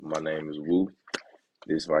My name is Wu.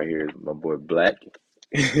 This right here is my boy Black.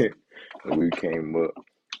 And we came up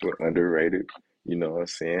with underrated, you know what I'm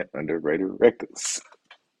saying? Underrated records.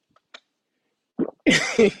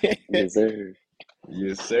 Yes, sir.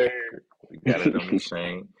 Yes, sir. We got it on the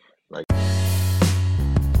chain. Like,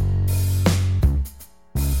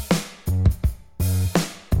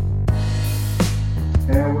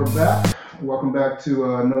 And we're back. Welcome back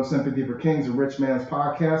to No Sympathy for Kings, a Rich Man's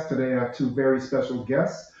podcast. Today I have two very special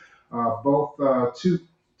guests, both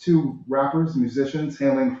two rappers, musicians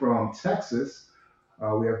hailing from Texas.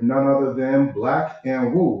 We have none other than Black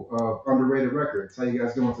and Wu of Underrated Records. How you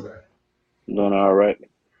guys doing today? Doing all right.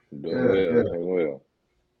 doing Good, well, good, doing well.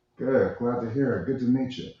 good. Glad to hear it. Good to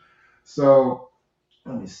meet you. So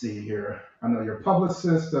let me see here. I know your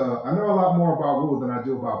publicist. I know a lot more about Wu than I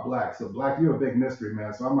do about Black. So Black, you're a big mystery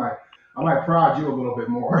man. So I might prod you a little bit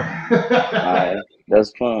more. All right.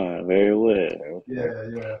 That's fine. Very well. Okay.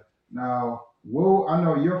 Yeah. Now, Wu, I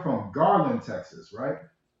know you're from Garland, Texas, right?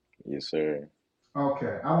 Yes, sir.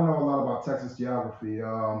 Okay. I don't know a lot about Texas geography.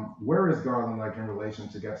 Where is Garland like in relation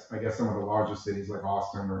to, I guess, some of the larger cities like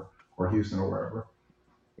Austin or Houston or wherever?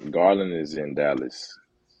 Garland is in Dallas.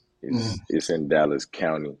 Mm, It's in Dallas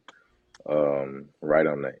County, right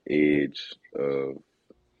on the edge of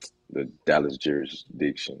the Dallas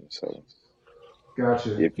jurisdiction. So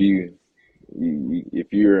gotcha. if if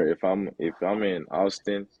I'm in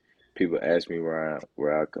Austin, people ask me where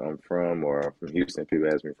I come from, or I'm from Houston. People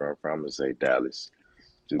ask me where I'm from. I'm gonna say Dallas,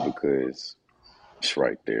 just because it's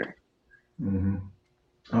right there. Hmm.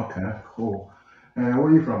 Okay, cool. And where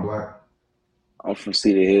are you from, Black? I'm from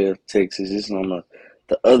Cedar Hill, Texas. It's on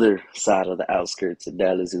the other side of the outskirts of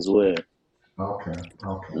Dallas as well. Okay.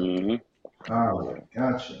 hmm All Yeah, right,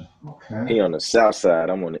 gotcha. Okay, he on the south side.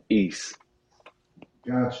 I'm on the east.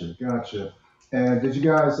 gotcha. And did you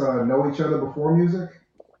guys know each other before music?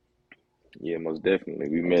 Yeah, most definitely.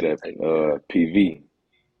 We met Okay, at take me there. PV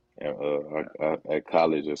at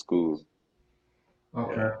college or school. Yeah.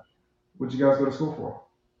 Okay. What'd you guys go to school for?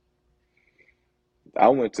 I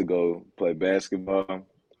went to go play basketball,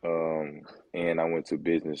 and I went to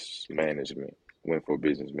business management. Went for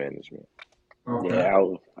business management. Okay. Yeah,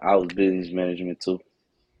 I was business management too.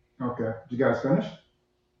 Okay. Did you guys finish?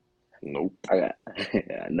 Nope. I got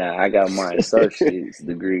I got my associate's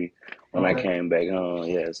degree when I Okay. came back home.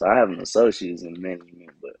 Yeah, so I have an associate's in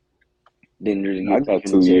management, but didn't really I get to got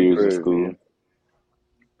two finish that years of program.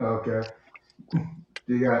 school. Okay.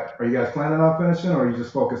 Are you guys planning on finishing or are you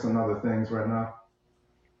just focused on other things right now?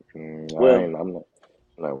 Well, I'm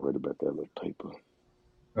not worried about that little paper.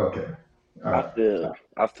 Okay. All I right. feel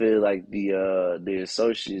I feel like the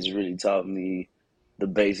associates really taught me the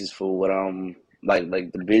basis for what I'm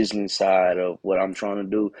like the business side of what I'm trying to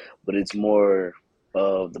do, but it's more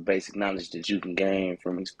of the basic knowledge that you can gain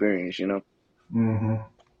from experience, you know? Mm-hmm.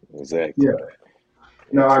 Yeah. Exactly.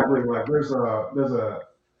 No, I agree. Exactly. Like there's a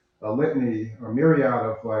litany or myriad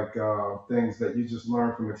of like things that you just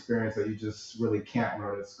learn from experience that you just really can't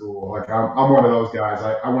learn at school. Like I'm one of those guys.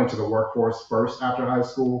 I went to the workforce first after high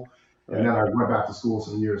school, and then Right. I went back to school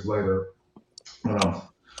some years later. And I'm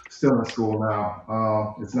still in school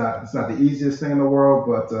now. It's not the easiest thing in the world,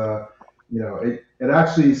 but it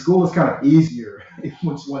actually school is kind of easier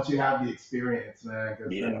once you have the experience, man.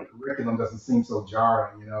 Because then Yeah. the curriculum doesn't seem so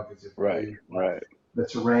jarring, because you're Right. familiar with like Right. the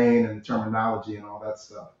terrain and the terminology and all that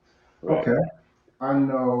stuff. Right. Okay. I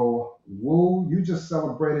know, Wu, you just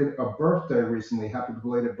celebrated a birthday recently. Happy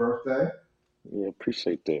belated birthday. Yeah,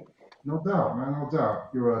 appreciate that. No doubt, man, no doubt.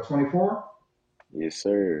 You're 24? Yes,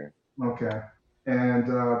 sir. Okay. And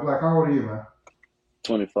Black, how old are you, man?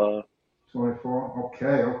 25. 24?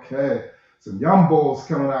 Okay. Some young bulls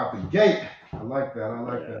coming out the gate. I like that. I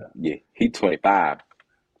like Yeah. that. Yeah, he 25.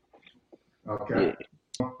 Okay. Yeah.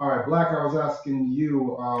 All right, Black, I was asking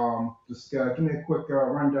you, just give me a quick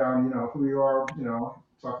rundown, who you are,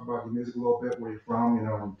 talk about your music a little bit, where you're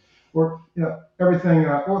from, or, everything.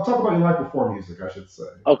 Well, talk about your life before music, I should say.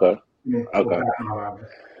 Okay. Give me a little Okay. background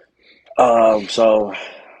on it. So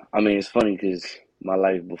I mean, it's funny because my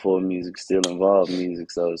life before music still involved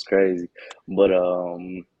music, so it's crazy. But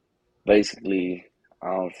basically,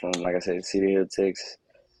 I'm from, like I said, City Hill, Texas.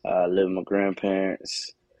 I live with my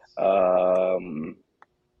grandparents. Um,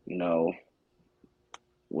 you know,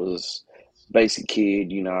 was basic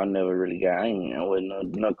kid. I never really I wasn't no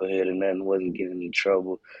knucklehead or nothing. Wasn't getting in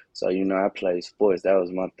trouble. So I played sports. That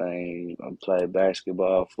was my thing. I played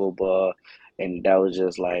basketball, football, and that was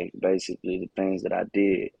just like basically the things that I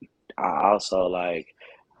did. I also like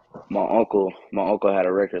my uncle had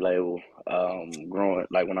a record label growing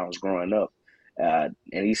like when I was growing up, and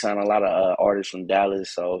he signed a lot of artists from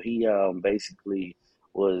Dallas. So he basically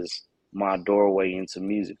was my doorway into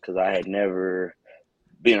music because I had never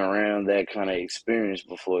been around that kind of experience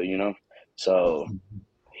before, you know. So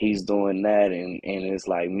he's doing that, and it's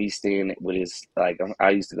like me staying with his like I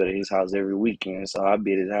used to go to his house every weekend, so I'd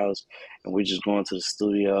be at his house, and we're just going to the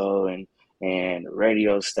studio and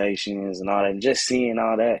radio stations and all that, and just seeing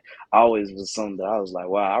all that always was something that I was like,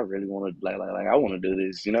 wow, I really want to like I want to do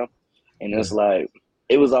this, you know. And Yeah. it's like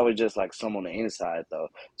it was always just like some on the inside though.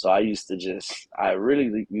 So I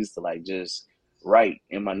really used to like just write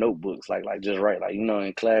in my notebooks, like just write, like, you know,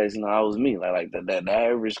 in class, you know, I was me, like the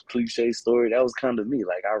average cliche story. That was kind of me.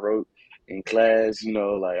 Like I wrote in class, you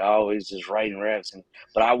know, like I always just writing raps,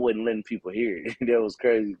 but I wasn't letting people hear it. That was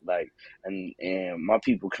crazy. Like, and my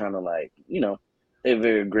people kind of like, you know, they're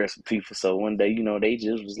very aggressive people. So one day, you know, they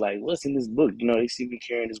just was like, "What's in this book?" You know, they see me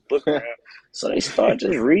carrying this book around, so they start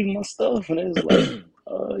just reading my stuff, and it's like,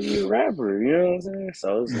 you're a rapper," you know what I'm saying?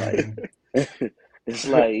 So it's like. It's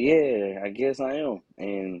like, yeah, I guess I am,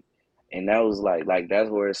 and that was like that's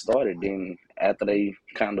where it started. Then after they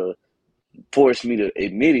kind of forced me to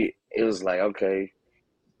admit it, it was like, okay,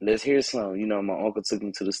 let's hear some. You know, my uncle took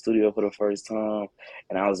me to the studio for the first time,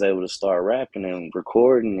 and I was able to start rapping and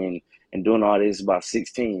recording and doing all this about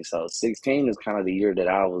 16. So 16 is kind of the year that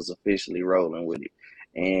I was officially rolling with it,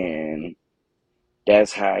 and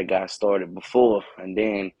that's how I got started before. And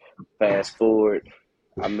then fast forward,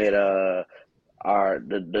 I met the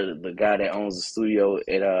guy that owns the studio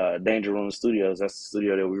at Danger Room Studios. That's the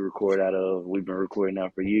studio that we record out of. We've been recording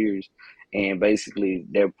out for years, and basically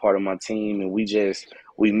they're part of my team. And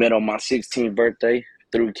we met on my 16th birthday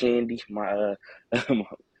through Candy.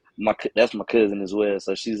 That's my cousin as well.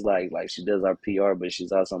 So she's like she does our PR, but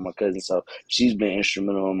she's also my cousin. So she's been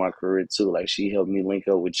instrumental in my career too. Like she helped me link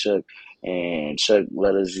up with Chuck, and Chuck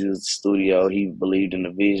let us use the studio. He believed in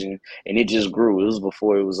the vision, and it just grew. It was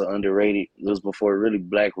before it was underrated. It was before really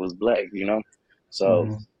black was black, you know. So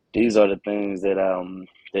Hmm. these are the things that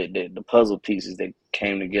the puzzle pieces that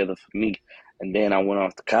came together for me. And then I went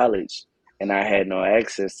off to college, and I had no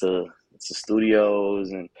access to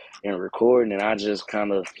studios and recording, and I just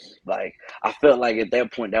kind of like I felt like at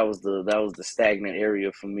that point that was the stagnant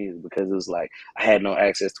area for me because it was like I had no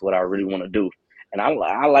access to what I really want to do. And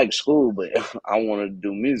I like school, but I wanted to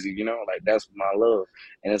do music, you know, like that's my love.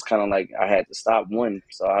 And it's kind of like I had to stop one,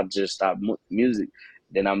 so I just stopped music.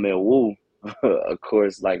 Then I met Wu, of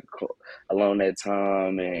course, like along that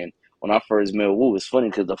time. And when I first met Wu, it's funny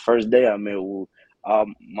because the first day I met Wu,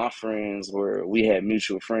 my friends we had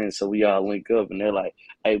mutual friends, so we all link up, and they're like,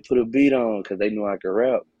 "Hey, put a beat on," because they knew I could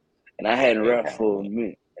rap, and I hadn't rapped for a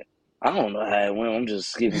minute. I don't know how it went. I'm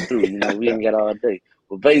just skipping through. You know, we ain't got all day.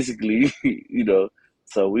 But basically, you know,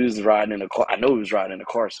 so we was riding in a car. I know we was riding in a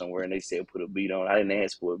car somewhere, and they said put a beat on. I didn't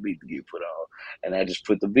ask for a beat to get put on, and I just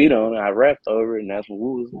put the beat on. And I rapped over it, and that's what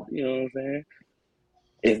we was. You know what I'm saying?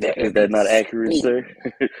 Is that not accurate, sir?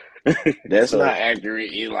 That's So not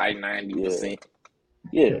accurate. It's like yeah, 90%.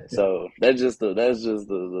 yeah. So that's just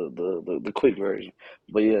the quick version.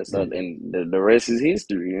 But yeah, so Yeah. and the rest is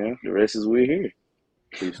history. You know, the rest is we're here.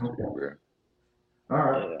 History, Okay. bro. All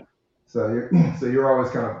right. Yeah, So you're so you're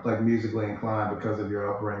always kind of like musically inclined because of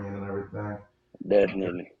your upbringing and everything. Okay.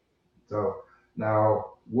 definitely. So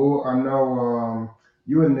now, Will, I know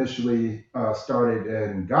you initially started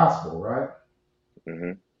in gospel, right?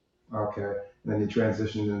 Hmm. Okay. And then you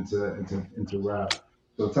transitioned into rap.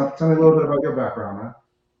 So tell me a little bit about your background, man.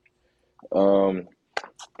 Um,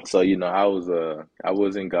 so I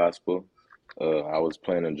was in gospel. I was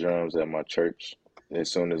playing the drums at my church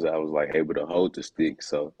as soon as I was like able to hold the stick.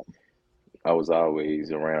 So I was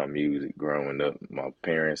always around music growing up. My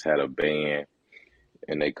parents had a band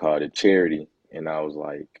and they called it Charity, and I was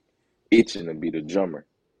like itching to be the drummer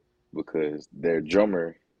because their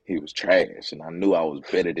drummer, he was trash, and I knew I was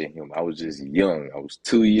better than him. I was just young. I was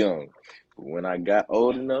too young. But when I got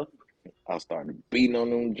old enough, I started beating on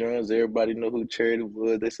them drums. Everybody know who Charity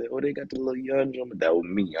was. They said, "Oh, they got the little young drummer." That was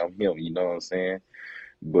me. I'm him. You know what I'm saying?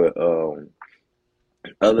 But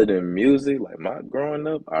other than music, like my growing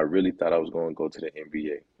up, I really thought I was going to go to the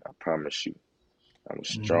NBA. I promise you. I'm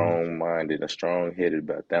Hmm. strong minded and strong headed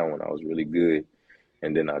about that one. I was really good.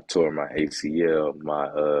 And then I tore my ACL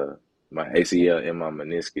and my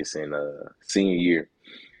meniscus in senior year.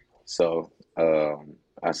 So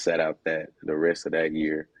I sat out that the rest of that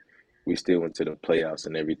year. We still went to the playoffs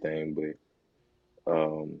and everything, but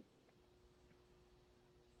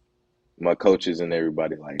my coaches and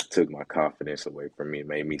everybody like took my confidence away from me,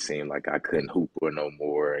 made me seem like I couldn't hoop or no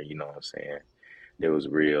more. You know what I'm saying? There was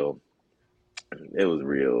real it was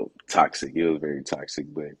real toxic. It was very toxic.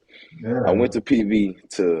 But I went Yeah. to PV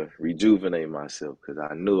to rejuvenate myself because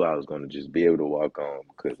I knew I was going to just be able to walk on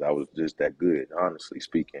because I was just that good, honestly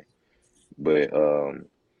speaking. But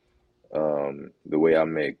the way I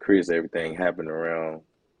met Chris, everything happened around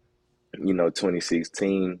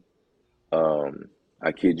 2016. Um,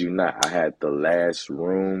 I kid you not, I had the last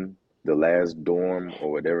room, the last dorm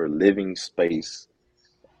or whatever living space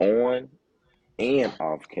on and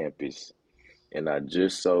off campus, and I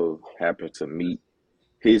just so happened to meet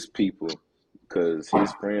his people because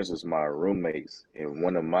his friends was my roommates, and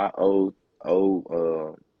one of old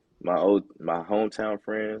my hometown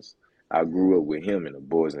friends, I grew up with him in the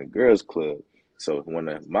Boys and Girls Club. So one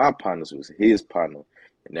of my partners was his partner,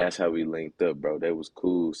 and that's how we linked up, bro. That was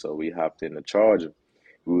cool. So we hopped in the Charger.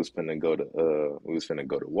 We was finna go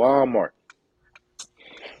to Walmart,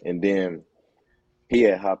 and then he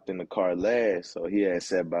had hopped in the car last, so he had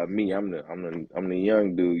sat by me. I'm the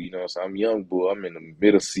young dude, so I'm young boy. I'm in the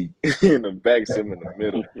middle seat, in the back seat, I'm in the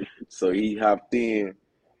middle. So he hopped in.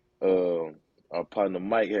 Our partner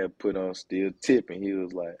Mike had put on Still Tipping. He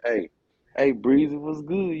was like, "Hey, Breezy, what's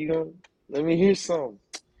good? You gonna let me hear something?"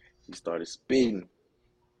 He started spitting.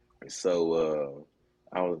 So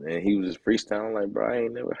and he was just freestyling like, bro, I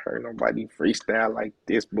ain't never heard nobody freestyle like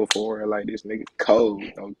this before. Like this nigga cold,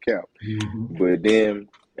 no cap. Hmm. But then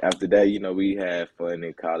after that, we had fun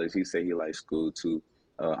in college. He said he liked school too.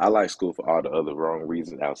 I like school for all the other wrong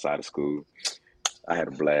reasons outside of school. I had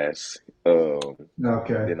a blast.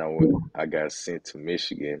 Okay. Then I got sent to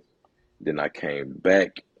Michigan. Then I came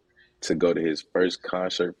back to go to his first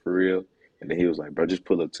concert for real. And then he was like, bro, just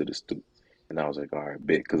pull up to the stoop. And I was like, all right,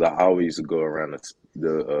 bet. Because I always used to go around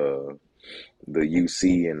the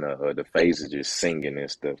UC and the phases just singing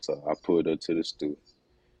and stuff. So I pulled up to the stoop.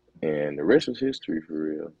 And the rest was history for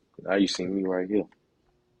real. Now you see me right here.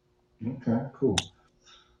 Okay. Cool.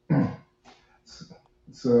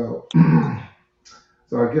 So,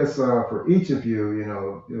 so I guess for each of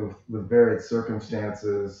you, with varied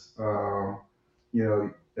circumstances,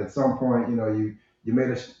 at some point,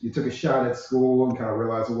 you took a shot at school and kind of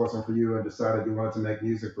realized it wasn't for you and decided you wanted to make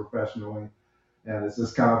music professionally. And is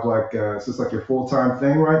this kind of like is this like your full time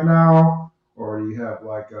thing right now, or do you have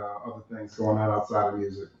like other things going on outside of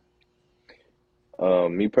music?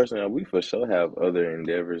 Me personally, we for sure have other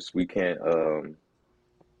endeavors. We can't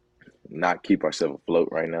not keep ourselves afloat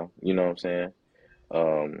right now. You know what I'm saying?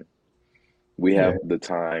 Um, we Yeah. have the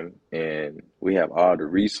time and we have all the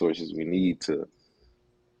resources we need to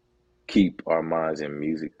keep our minds in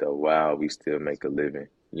music though while we still make a living,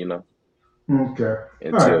 Okay.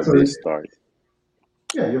 All right. until So this starts.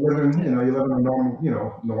 yeah, Yeah. you're living a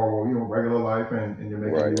normal, regular life, and you're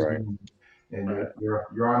making Right, music, right, and Right,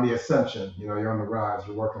 you're on the ascension. You're on the rise.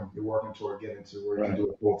 You're working toward getting to where you can right. do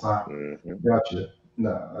it full time. hmm Gotcha.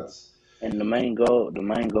 No, that's And the main goal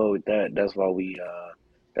with that,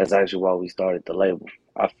 that's actually why we started the label.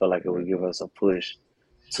 I feel like it would give hmm us a push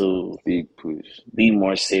to Big push. be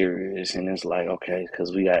more serious. And it's like, okay,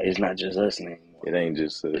 because it's not just us anymore. It ain't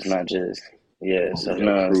just It's us. not just, yeah. We So got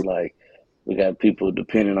a now it's crew. like we got people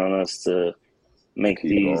depending on us to make Keep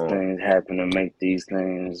these going. things happen and make these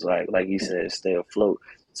things like you said, stay afloat.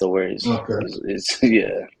 So where okay. it's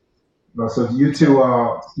yeah. So you two,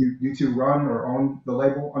 So you two run or own the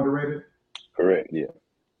label Underrated? correct. Yeah.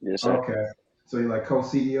 Yes, sir. Okay. So you're like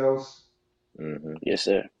co-CEOs? hmm Yes,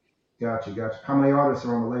 sir. Gotcha. How many artists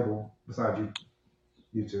are on the label besides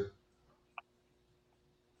you two?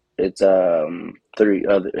 It's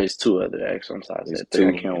it's two other actually. I'm sorry, I It's said three.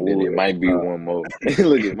 I two, count and then it Wood. might be one more.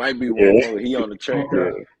 Look, it might be one Yeah, more. He on the track Okay.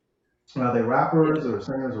 now. yeah, Are they rappers yeah. or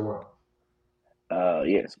singers or what?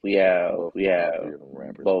 Yes, we have Both, we all have three of them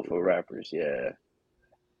rappers both for are real. rappers. Yeah,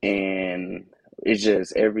 and it's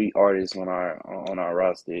just every artist on our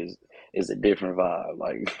roster is a different vibe.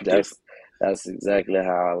 Like Different. that's exactly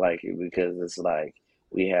how I like it because it's like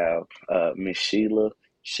we have Miss Sheila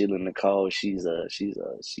Nicole. She is a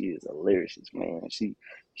lyricist, man. She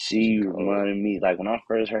She cold. reminded me like when I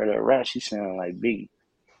first heard her rap, she sounded like Biggie.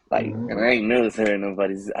 Like, Hmm. and I ain't never heard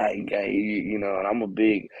nobody's, and I'm a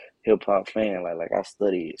big hip hop fan. Like I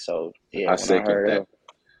study it. So yeah, I second that.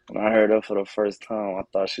 when I heard her for the first time, I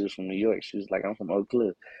thought she was from New York. She was like, I'm from Oak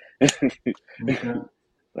Cliff. Okay.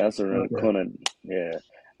 That's around the Okay. corner. Yeah.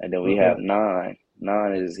 And then we have Okay. Nine.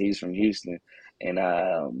 He's from Houston, and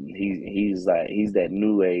he's that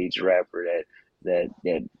new age rapper that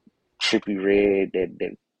Trippy Red,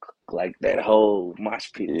 that like that whole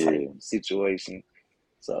mosh pit type Yeah. situation.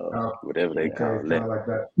 So Uh, whatever they yeah, okay, call kind it. of like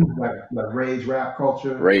that, like rage rap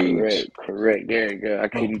culture. Rage. correct. There you go. I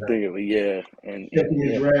couldn't Okay, think of it. Yeah, and shaking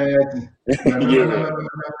his yeah, dreads, no, no, no, no, no, yeah, no,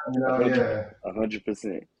 no, you a know, hundred, yeah.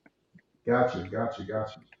 100%. Got you.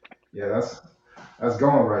 Yeah, that's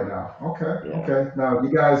going right now. Okay, Yeah. okay. Now,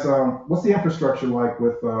 you guys, what's the infrastructure like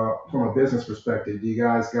with from a business perspective? Do you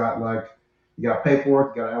guys got like you got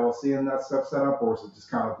paperwork, you got LLC and that stuff set up, or is it just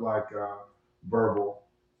kind of like verbal?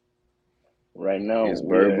 Right now, It's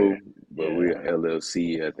verbal, but we're yeah,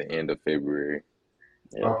 LLC at the end of February.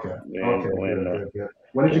 yep. Okay, okay, We're in good.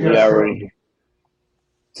 When did yeah, you we guys start? already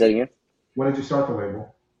say it again. When did you start the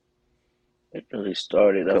label? It really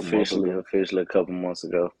started A couple months ago. officially a couple months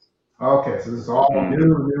ago. Okay, so this is all Hmm.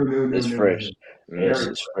 It's new. fresh. Yes, Very,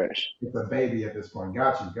 Hmm. it's fresh. it's a baby at this point.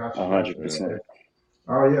 A Got hundred you. Hmm. percent. Okay.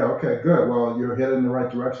 Oh yeah, okay, good. Well, you're headed in the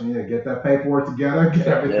right direction. Yeah, get that paperwork together, get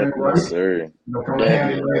everything Yes, Definitely, right. sir. They'll come in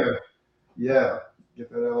handy definitely. later. Yeah, get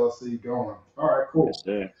that LLC going. All right, Yes, cool.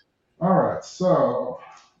 sir. All right, so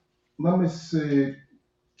let me see.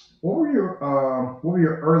 What were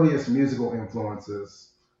your earliest musical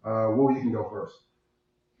influences? Well, you can go first.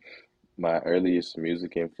 My earliest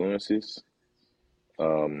music influences,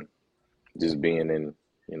 um, just being in,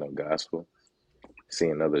 gospel,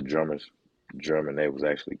 seeing other drummers drumming, they was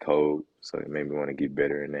actually cold, so it made me want to get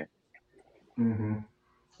better in that. hmm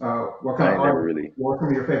what kind I of ain't never artist? really. What are some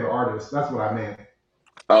of your favorite artists? That's what I meant.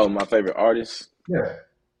 Oh, my favorite artist, Yeah.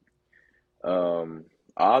 um,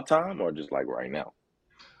 all time or just like right now?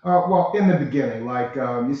 Well, in the beginning, like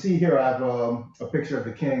you see here, I have a picture of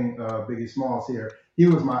the King, Biggie Smalls here. He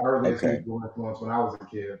was my earliest Okay, musical influence when I was a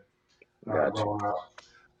kid got you. growing up.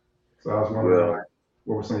 So I was wondering, Well, like,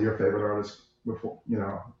 what were some of your favorite artists before, you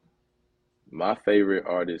know? my favorite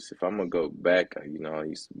artist, if I'm gonna go back, I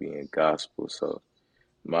used to be in gospel, so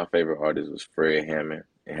my favorite artist was Fred Hammond,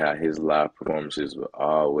 and how his live performances were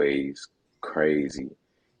always crazy,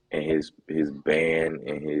 and his band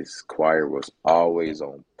and his choir was always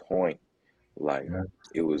on point. Like Yeah.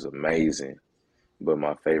 it was amazing. But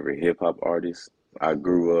my favorite hip hop artist, I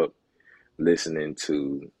grew up listening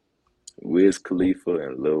to Wiz Khalifa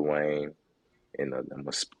and Lil Wayne, and I'm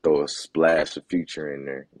gonna throw a splash of Future in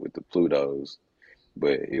there with the Plutos.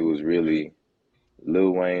 But it was really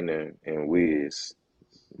Lil Wayne and Wiz.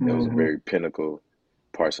 That was a hmm very pinnacle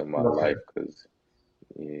parts of my Okay. life because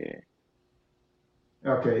yeah.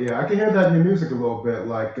 Okay. Yeah, I can hear that in your music a little bit,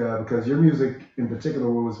 like because your music in particular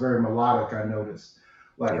was very melodic. I noticed.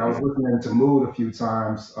 Like I was Mhm. listening to Mood a few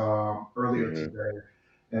times earlier Mhm. today,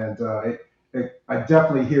 and I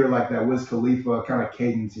definitely hear like that Wiz Khalifa kind of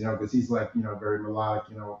cadence, because he's like very melodic,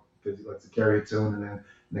 because he likes to carry a tune and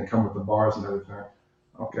then come with the bars and everything.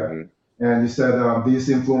 Okay. Mhm. And you said these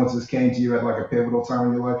influences came to you at like a pivotal time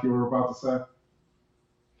in your life. You were about to say.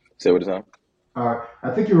 Say what it's on.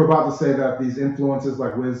 I think you were about to say that these influences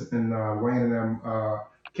like Wiz and Wayne and them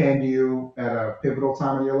came to you at a pivotal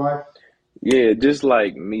time in your life. Yeah, just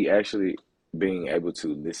like me actually being able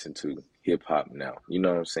to listen to hip hop now. You know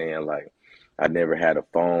what I'm saying? Like I never had a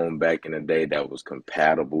phone back in the day that was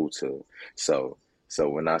compatible to so so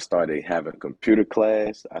when I started having computer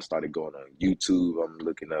class, I started going on YouTube. I'm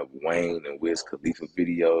looking up Wayne and Wiz Khalifa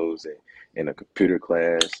videos and in a computer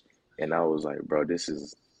class, and I was like, bro, this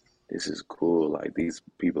is cool. Like these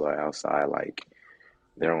people are outside like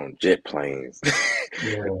they're on jet planes.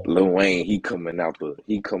 Yeah. Lil Wayne, he coming out the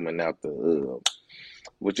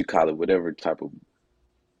what you call it, whatever type of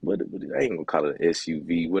what I ain't gonna call it an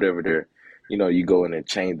SUV, whatever they're you go in and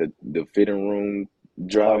change the fitting room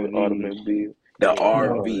driving RV. automobile. The Yeah, the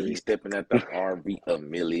No. RV, he RV. stepping at the RV a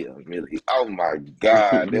million. Oh my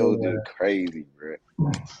God, that was Yeah. just crazy, bro.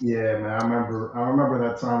 Yeah, man. I remember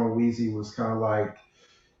that time when Weezy was kind of like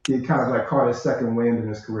he kind of like caught his second wind in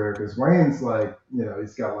his career because Wayne's like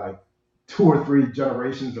he's got like two or three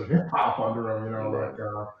generations of hip hop under him. Yeah. Like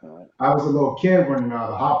Right. I was a little kid when the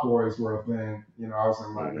Hot Boys were a thing. I was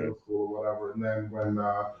in my Hmm. middle school or whatever, and then when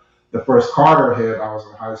the first Carter hit, I was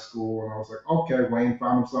in high school, and I was like, okay, Wayne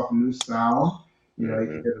found himself a new sound. He could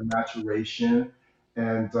Hmm. get a maturation,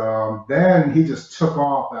 and then he just took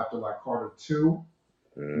off after like Carter two,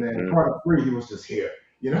 and then Hmm. Carter three, he was just here.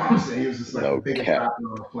 You know what I'm saying? He was just like the No biggest cap. rapper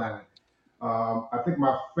on the planet. I think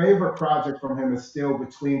my favorite project from him is still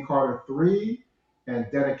Between Carter three and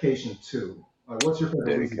Dedication two. Like, what's your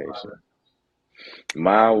favorite Weezy Dedication. project?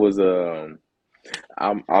 Mine was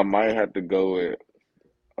I might have to go with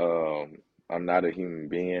um I'm not a human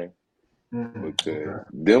being because Okay.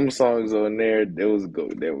 them songs on there, they were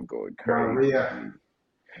going Maria. crazy.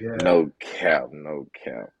 Yeah, No cap, no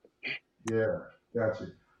cap. yeah, got you.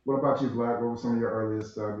 What about you, Black? What were some of your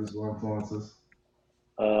earliest musical influences?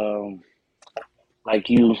 Um, Like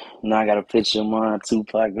you, now I got a picture of mine,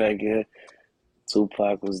 Tupac back here.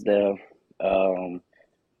 Tupac was there. Um,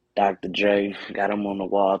 Dr. Dre got him on the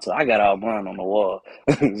wall. So I got all mine on the wall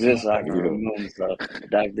just so I can Yeah. remember. So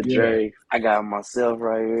Dr. Yeah. Dre, I got myself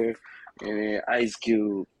right here, and then Ice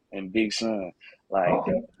Cube and Big Sean. Like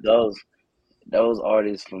Okay. those those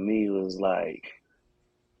artists for me was like,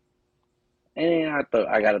 and I thought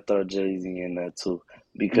I gotta throw Jay Z in there too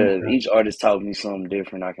because Okay. each artist taught me something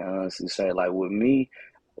different. I can honestly say, like with me,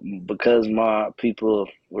 because my people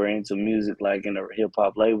were into music, like in the hip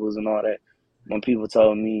hop labels and all that. When people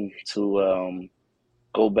told me to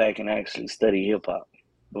go back and actually study hip hop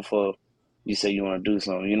before you say you want to do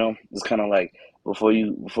something. It's kind of like before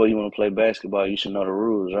you want to play basketball, you should know the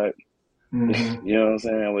rules, right? Hmm. You know what I'm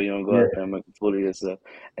saying? That way you don't go Yeah. out there and make a fool of yourself.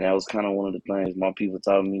 And that was kind of one of the things my people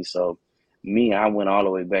taught me. So me, I went all the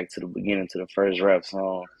way back to the beginning to the first rap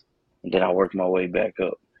song, and then I worked my way back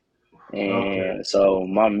up. Okay. And so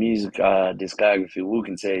my music discography, we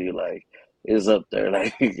can tell you like is up there.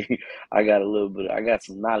 Like I got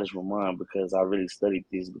some knowledge from mine because I really studied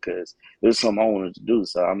this because it was something I wanted to do.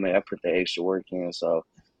 So I mean, I put the extra work in. So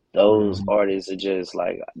those Hmm. artists are just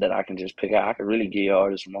like that. I can just pick out. I could really get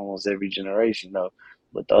artists from almost every generation, though.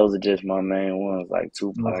 But those are just my main ones, like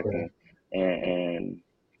Tupac Okay. and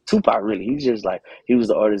Tupac. Really, he's just like he was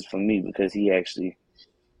the artist for me because he actually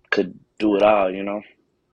could do it all.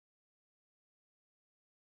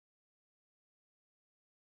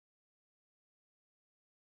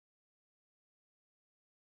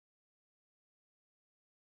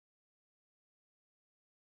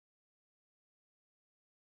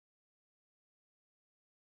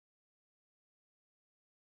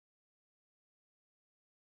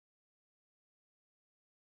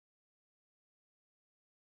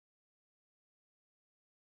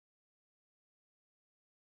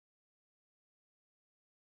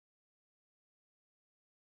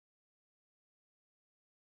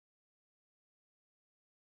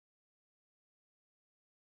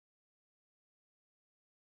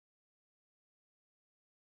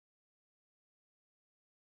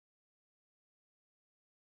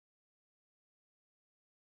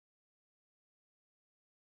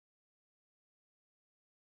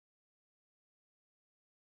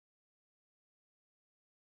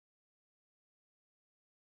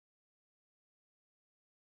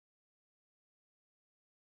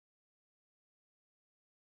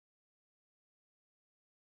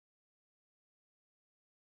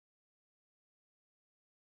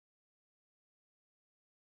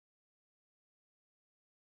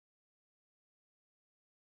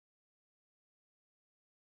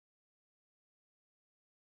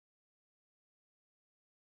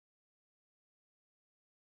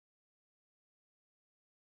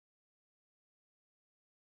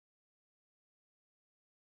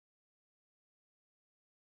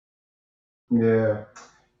 Yeah.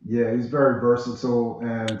 Yeah. He's very versatile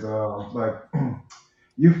and like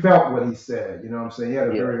you felt what he said. You know what I'm saying? He had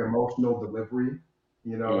a Yeah. very emotional delivery.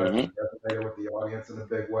 That Mhm. just resonated with the audience in a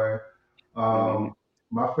big way. Mhm. Um,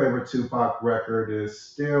 my favorite Tupac record is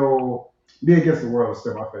still "Me Against the World" is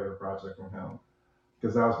still my favorite project from him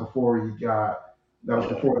because that was Yeah.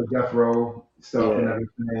 before the death row stuff and Yeah.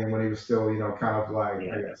 everything when he was still kind of like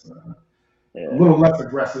I Yeah. guess a Yeah. little less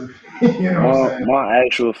aggressive. You know what I'm My saying? my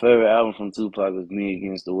actual favorite album from Tupac was Me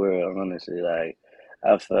Against the World. Honestly, like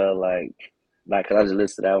I felt like 'cause I just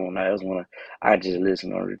listened to that one. That was one I just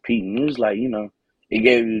listened on repeat, and it was like it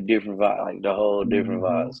gave you a different vibe, like the whole different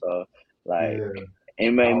vibe. Hmm. So like Yeah.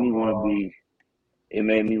 it made me want to Outlaw. be it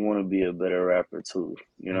made me want to be a better rapper too.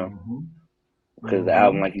 Hmm. Because the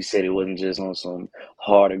album, Hmm. like you said, it wasn't just on some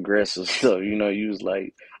hard aggressive stuff. You was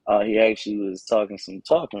like, he actually was talking some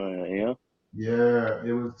talking on it. Yeah,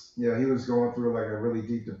 it was. Yeah, he was going through like a really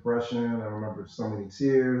deep depression. I remember "So Many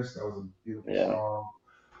Tears." That was a beautiful Yeah,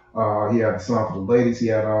 song. He had the song for the ladies. He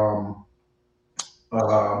had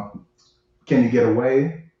uh, "Can You Get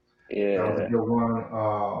Away." That was a yeah, good one.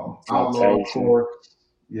 "Outlaw," of Temptation. course.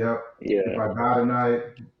 Yep. "If Yeah, I Die Tonight."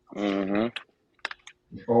 mm-hmm.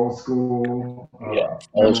 "Old School." Yeah,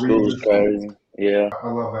 old "Memories." school is crazy. Yeah, I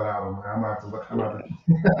love that album, man. I might have to. I might have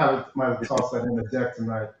yeah, to, I might have to toss that in the deck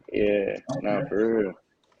tonight. yeah. Not Okay. for real.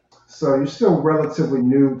 So you're still relatively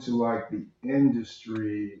new to like the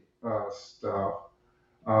industry stuff.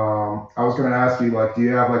 I was gonna ask you, like, do you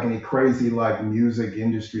have like any crazy like music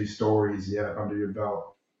industry stories yet under your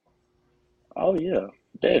belt? Oh yeah,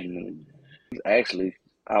 definitely. Actually,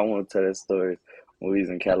 I want to tell that story when we was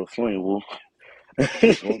in California. Woo.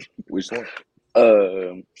 Which one? Which one?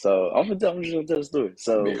 So I'm just gonna tell the story.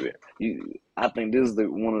 So Baby. I think this is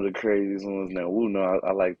one of the craziest ones. Now, we know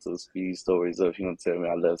I like to speed stories up. You gonna tell me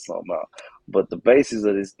I left something out, but the basis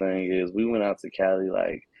of this thing is we went out to Cali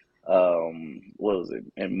like what was it,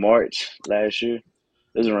 in March last year?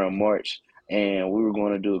 It was around March, and we were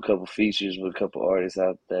going to do a couple features with a couple artists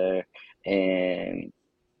out there, and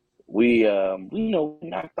we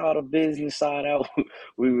knocked all the business side out.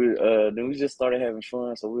 We were then we just started having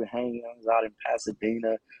fun. So we were hanging out in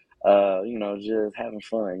Pasadena, just having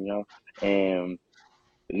fun, and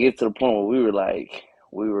we get to the point where we were like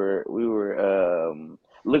we were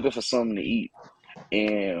looking for something to eat.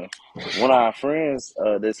 And one of our friends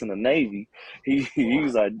that's in the Navy, he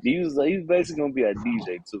was basically gonna be a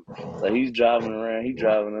DJ too. So he's driving around, he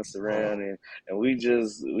driving us around, and we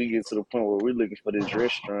get to the point where we're looking for this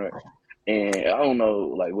restaurant, and I don't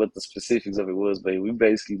know like what the specifics of it was, but we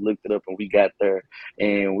basically looked it up and we got there,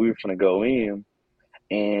 and we were gonna go in,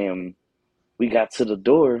 and we got to the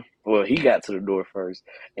door. Well, he got to the door first,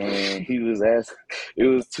 and he was asking. It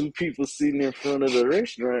was two people sitting in front of the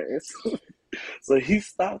restaurant, and so he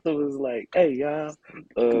stopped and was like, "Hey y'all,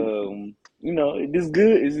 this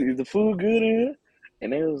good? Is the food good in here?"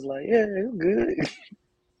 And they was like, "Yeah, it's good."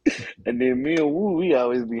 And then me and Woo, we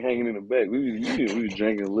always be hanging in the back. We was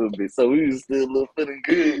drinking a little bit, so we was still a little feeling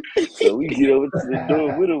good. So we get over to the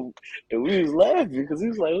door with him, and we was laughing because he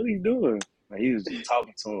was like, "What are you doing?" Like he was just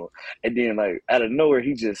talking to him, and then like out of nowhere,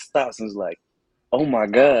 he just stops and was like, "Oh my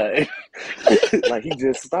God." Like he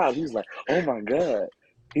just stopped. He was like, "Oh my God."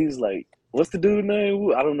 He was like, "What's the dude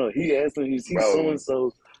name?" I don't know. He asked him, he's so Bro, and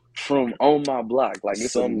so from On My Block. Like it's the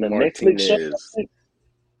some Netflix show. Martinez.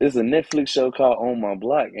 It's a Netflix show called On My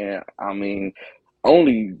Block, and I mean,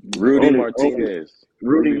 only Rudy only Martinez.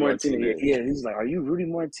 Rudy Rudy Martinez. Martinez. Yeah, he's like, "Are you Rudy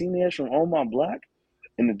Martinez from On My Block?"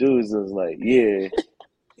 And the dude is just like, "Yeah."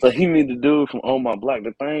 So he meet the dude from On My Block.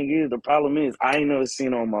 The problem is, I ain't never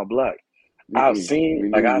seen On My Block. Me I've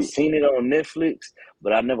neither. seen it on Netflix,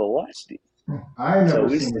 but I never watched it. I ain't So never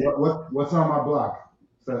we seen it. still, What's on my block?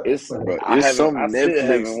 it's Bro, I it's haven't I some still Netflix.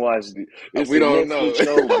 haven't watched it. It's We a don't know. Netflix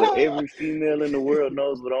show, but every female in the world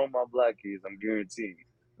knows what On My Block is. I'm guaranteeing you.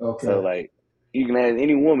 So Okay. like, you can ask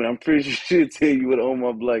any woman. I'm pretty sure she'll tell you what On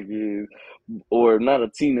My Block is, or not a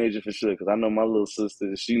teenager for sure. Because I know my little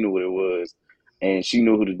sister, she knew what it was, and she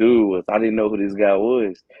knew who the dude was. I didn't know who this guy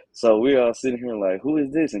was. So we all sitting here like, who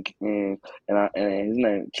is this? And his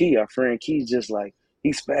name Key, our friend Key, just like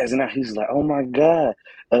he's spazzing out. He's like, oh my God.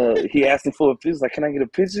 He asked him for a picture. Like, can I get a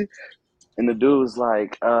picture? And the dude was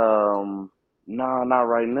like, nah, not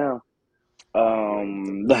right now.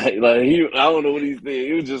 Like he, I don't know what he said.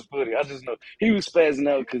 It was just funny. I just know he was spazzing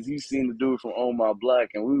out because he seen the dude from On My Block,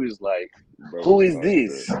 and we was like, Bro "Who was is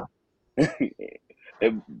starstruck. this?"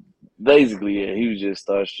 And basically, yeah, he was just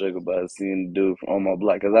starstruck about seeing the dude from On My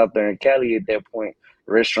Block. Because out there in Cali at that point,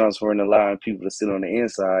 restaurants weren't allowing people to sit on the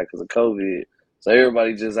inside because of COVID, so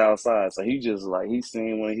everybody just outside. So he just like he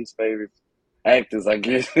seen one of his favorite actors, I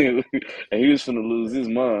guess, and he was finna lose his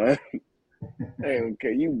mind. Hey,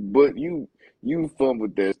 okay, you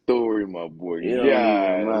fumbled that story, my boy. It don't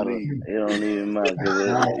even matter. Golly. It don't even matter All because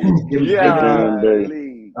right. Give at me the the end of the day,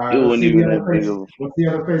 Golly. All it right. Let's wasn't see the even other that big face. of a. What's the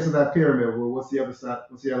other face of that pyramid? Well, what's the other side?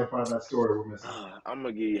 What's the other part of that story we're missing? I'm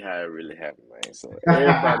gonna give you how it really happened, man. So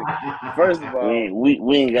everybody, first of We all, ain't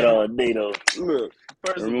we ain't got all day though. look,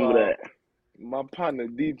 first of Remember all, that. my partner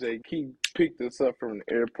DJ Keith picked us up from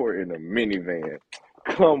the airport in a minivan.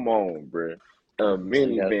 Come on, bruh. A You got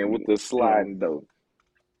minivan with the sliding door.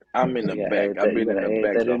 I'm in the you gotta back. add I've that. You been in gotta the add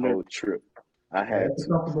back that the in there. whole trip. I Yeah, had it's a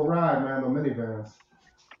to. comfortable ride, man. The minivans.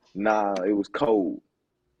 Nah, it was cold.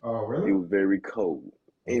 Oh, It really? was very cold. Oh,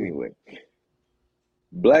 Anyway,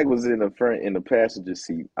 Black was in the front in the passenger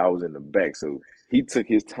seat. I was in the back. So he took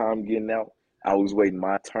his time getting out. I was waiting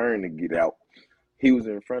my turn to get out. He was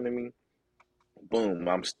in front of me. Boom,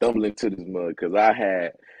 I'm stumbling to this mud because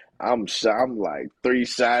I'm like 3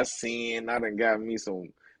 shots in. I done got me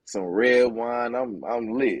some red wine. I'm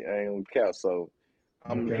lit. I ain't gonna count. So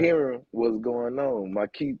I'm okay. hearing what's going on. My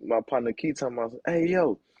partner Key talking about, hey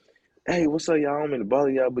yo, hey, what's up, y'all? I'm in the bother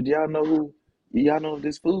y'all, but y'all know if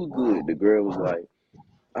this food good. The girl was like,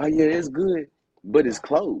 oh yeah, it's good, but it's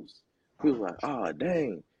closed. He was like, oh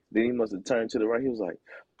dang. Then he must have turned to the right. He was like,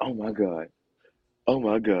 oh my God, oh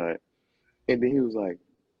my God. And then he was like,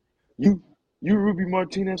 you you Ruby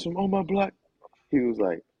Martinez from On My Block? He was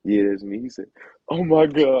like, yeah, that's me. He said, oh my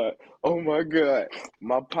God, oh my God.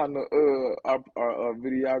 My partner, our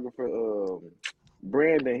videographer,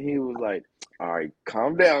 Brandon, he was like, all right,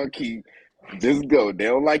 calm down, Keith. Just go. They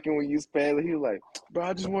don't like it when you spaz. He was like, bro,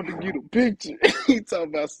 I just want to get a picture. He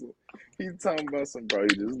talking about some, bro,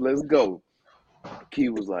 just let's go. Key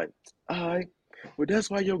was like, all right, well, that's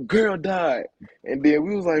why your girl died. And then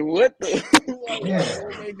we was like, what the? Like, Yeah.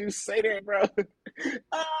 what made you say that, bro?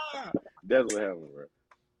 Ah, that's what happened, bro.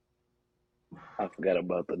 I forgot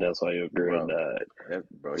about that. That's why your girl Bro, died.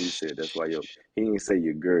 bro, he said that's why he didn't say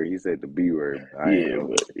your girl. He said the B word. I ain't Yeah, know.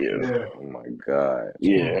 but yeah, Yeah. Oh my God.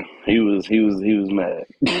 yeah. He was mad.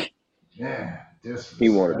 Yeah. He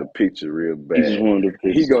wanted the Disrespect. picture real He just bad. wanted a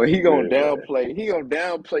He picture gonna real bad.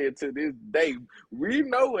 downplay it to this day. We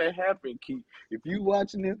know what happened, Keith. If you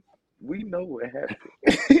watching this, we know what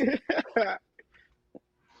happened.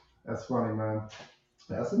 That's funny, man.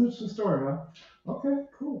 That's an interesting story, man. Okay,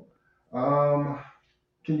 cool. Um,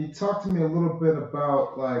 can you talk to me a little bit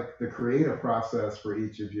about like the creative process for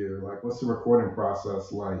each of you? Like, what's the recording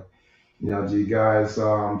process like? Do you guys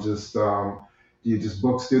just do you just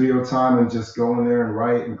book studio time and just go in there and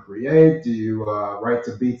write and create? Do you write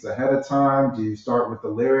to beats ahead of time? Do you start with the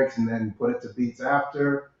lyrics and then put it to beats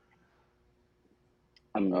after?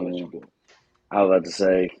 I I'll let you mean, go. I was about to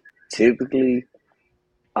say, typically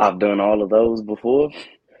I've done all of those before,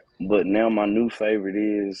 but now my new favorite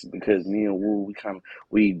is because me and Woo,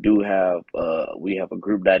 we have a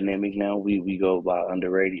group dynamic now. We go by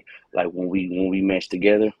underrated. Like when we mesh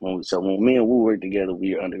together, when me and Woo work together,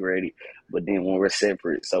 we are underrated. But then when we're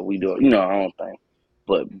separate, so we do our own thing.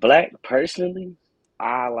 But Black personally,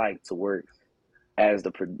 I like to work as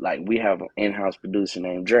like we have an in-house producer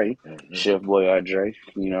named Dre, Mm-hmm. Chef Boyardee Dre.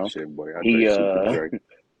 Shit, boy, I He Dre, super Dre,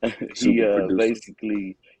 he super producer.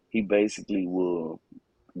 basically will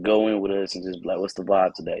go in with us and just be like, what's the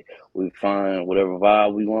vibe today? We find whatever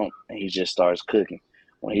vibe we want, and he just starts cooking.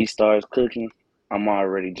 When he starts cooking, I'm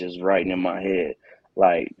already just writing in my head,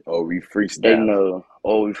 like Oh, we they freestyling. know.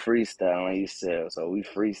 Oh, we freestyling. He said, so we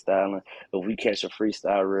freestyling. If we catch a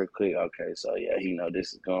freestyle real quick, okay, so yeah, he know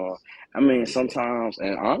this is going. I mean, sometimes,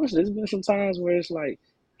 and honestly, there's been some times where it's like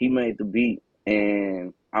he made the beat,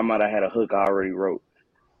 and I might have had a hook I already wrote.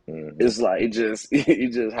 Mm-hmm. It's like it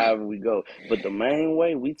just however we go. But the main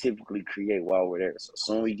way we typically create while we're there. So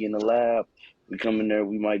soon we get in the lab, we come in there,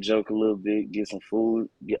 we might joke a little bit, get some food,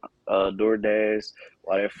 get DoorDash.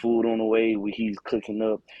 While that food on the way, he's cooking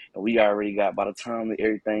up, and we already got by the time that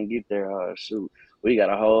everything get there, shoot, we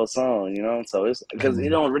got a whole song, you know. So it's because it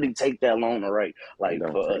Mhm. don't really take that long to write. It Like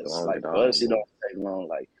don't for take us, long like at for all, us, it bro. don't take long.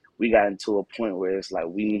 Like we got into a point where it's like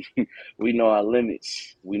we know our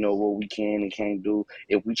limits. We know what we can and can't do.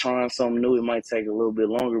 If we trying something new, it might take a little bit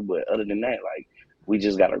longer. But other than that, like we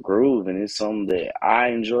just got a groove, and it's something that I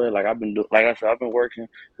enjoy. Like like I said, I've been working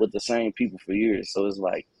with the same people for years, so it's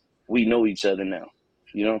like we know each other now.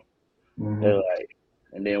 You know, they're Mhm. like,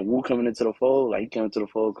 and then Wu coming into the fold, like he came into the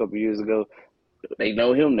fold a couple years ago. They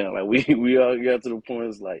know him now. Like we all got to the point.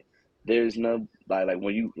 It's like there's no like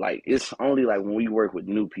when you like it's only like when we work with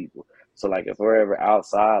new people. So like if we're ever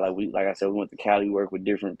outside, like I said, we went to Cali, work with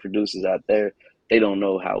different producers out there. They don't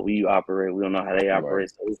know how we operate. We don't know how they Right. operate.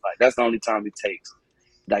 So it's like that's the only time it takes.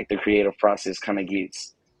 Like the creative process kind of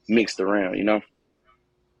gets mixed around, you know.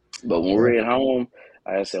 But when Yeah. we're at home,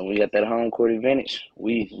 like I said, when we got that home court advantage,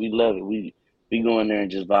 we love it. We go in there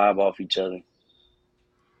and just vibe off each other.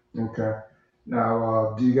 Okay.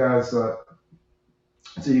 Now, do you guys? So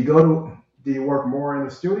you go to? Do you work more in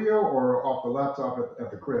the studio or off the laptop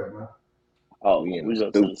at the crib, man? Oh, We in the we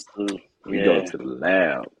go to stoop. the school. We go Yeah, to the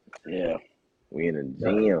lab. yeah. We in the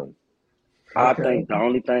Yeah. gym. I Okay. think the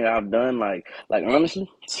only thing I've done, like honestly,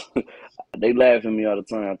 they laugh at me all the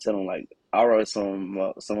time. I tell them like I wrote some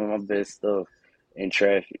of my best stuff in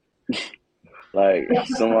traffic. Like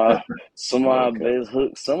Okay. some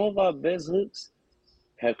of our best hooks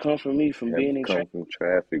have come from me from Have being in come traffic. from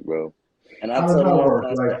traffic, bro. And I How does tell them that all the work?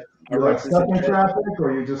 time, Like I you're like wrote this stuck in in traffic. traffic,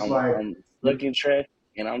 or you're just like I'm you? stuck in traffic,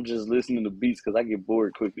 and I'm just listening to beats because I get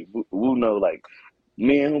bored quickly. Woo know like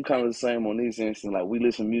me and him kind of the same on these instances. Like we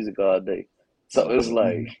listen to music all day, so it's Mm-hmm.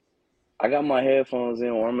 like. Mhm. I got my headphones in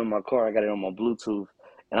or I'm in my car, I got it on my Bluetooth,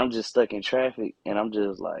 and I'm just stuck in traffic, and I'm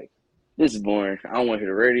just like, this is boring. I don't want to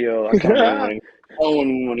hear the radio. I kind of even want to. I don't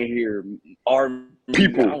even want to hear our music. I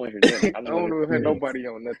People. don't want to hear nothing. I I just want don't to know hear had Yeah. beats. nobody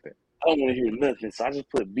on nothing. I don't want to hear nothing. So I just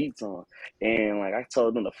put beats on, and like I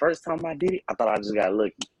told them the first time I did it, I thought I just got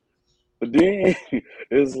lucky, but then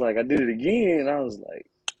it was like I did it again, and I was like,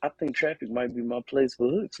 I think traffic might be my place for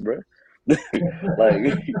hooks, bro. Like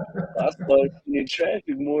I started being in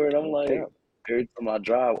traffic more, and I'm No like, cap. every time I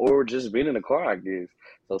drive, or just being in the car, I guess.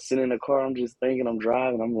 So sitting in the car, I'm just thinking I'm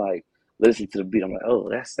driving. I'm like, listening to the beat. I'm like, oh,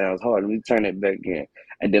 that sounds hard. Let me turn that back in.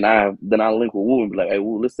 And then I link with Woo and be like, hey,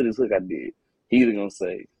 Woo, listen to this hook I did. He either gonna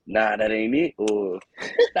say, nah, that ain't it, or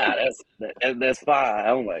nah, that's fine.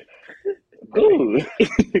 I'm like, cool.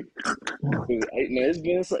 Hey, man,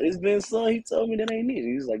 it's been so. He told me that ain't it.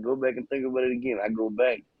 He's like, go back and think about it again. I go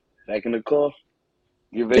back in the car,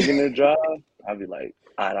 get back in the drive. I'll be like,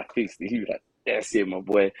 all right, I fixed it. He be like, that's it, my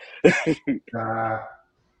boy. Uh,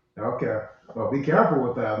 okay. Well, be careful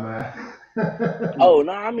with that, man. Oh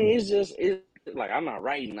no, I mean it's like I'm not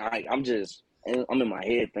writing. I'm in my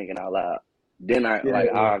head thinking out loud. Then Yeah.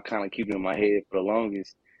 I kind of keep it in my head for the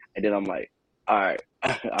longest, and then I'm like, all right,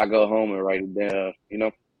 I go home and write it down.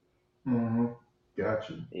 Mm-hmm.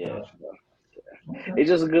 Gotcha. Yeah. Gotcha. Okay. It's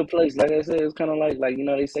just a good place. Like I said, it's kind of like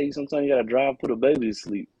they say sometimes you gotta drive, put a baby to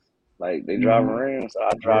sleep. Like they drive Mm-hmm. around, so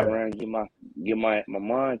I drive Yeah. around, get my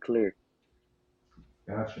mind clear.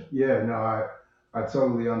 Gotcha. Yeah. No, I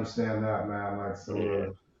totally understand that, man. Like Yeah,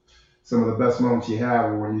 some of the best moments you have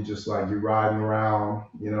are when you just like you're riding around,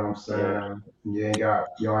 you know what I'm yeah, saying?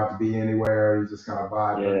 You don't have to be anywhere. You just kind of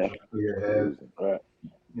vibing, yeah. trying to clear your head, Cruising. Right,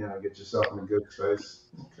 get yourself in a good space.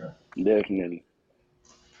 Okay, definitely.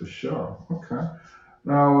 for sure. Okay.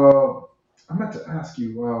 Now, I meant to ask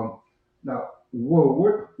you, now,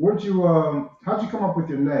 Woo, how'd you come up with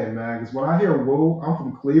your name, man? Because when I hear Woo, I'm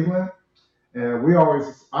from Cleveland, and I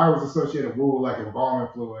always associated Woo like embalming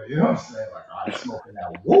fluid. You know what I'm saying? Like, oh, he's smoking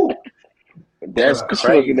that Woo. That's But Smoking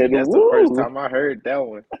crazy. at the That's the first woo. time I heard that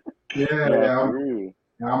one. yeah, Nah, yeah, for real.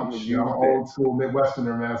 I'm gonna I'm an use that. old school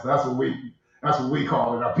Midwesterner, man. So that's what we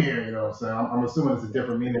call it up here. You know what I'm saying? I'm assuming it's a That's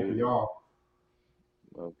different meaning for crazy. y'all.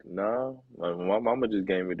 Okay. No, my mama just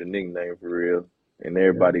gave me the nickname for real, and Yeah.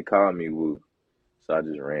 everybody called me Woo, so I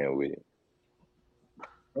just ran with it.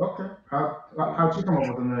 Okay. How'd you Hmm. come up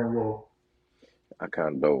with the name Woo? I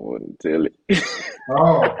kind of don't want to tell it.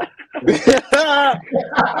 Oh. I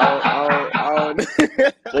don't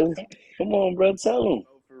Just, come on, bro, tell them.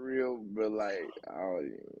 know for real, but like,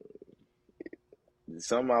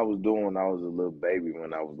 something I was doing when I was a little baby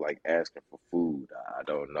when I was like asking for food. I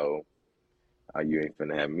don't know. You ain't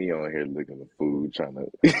finna have me on here looking for food, trying to.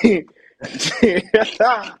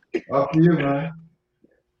 Up to you, man.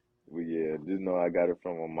 But yeah, just know I got it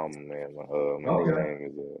from my mama, man. My Okay.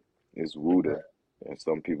 nickname is Wooda, and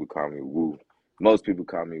some people call me Woo. Most people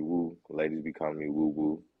call me Woo. Ladies be calling me Woo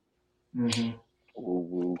Woo. Mm-hmm. Woo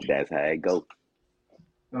Woo. That's how it go.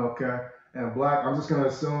 Okay. And Black, I'm just gonna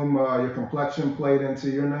assume your complexion played into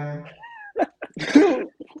your name.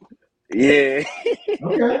 Yeah.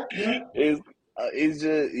 Okay. Yeah. It's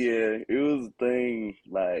just it was a thing.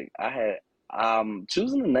 Like I had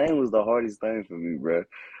choosing a name was the hardest thing for me, bro.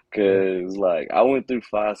 Yeah. Cause like I went through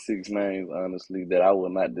 5, 6 names honestly that I will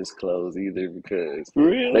not disclose either because For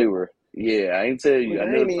real? they were I ain't tell you. Man, I I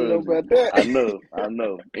never ain't even know told you. about that. I know.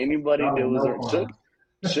 Anybody That that was was no Chuck fun.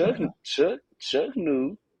 Chuck Chuck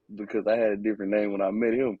knew because I had a different name when I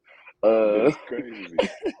met him. Uh That's crazy.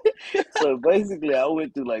 so basically, I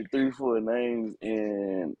went through like 3, 4 names,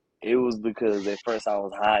 and it was because at first I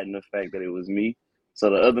was hiding the fact that it was me. So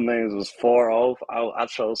the other names was far off. I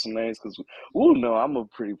chose some names because, no, I'm a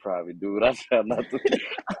pretty private dude. I try not to.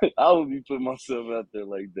 I would be putting myself out there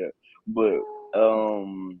like that. But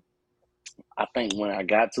I think when I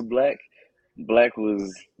got to black. Black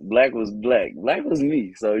was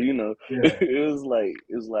me. So Yeah. it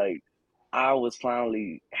was like I was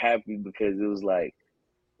finally happy because it was like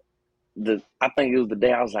I think it was the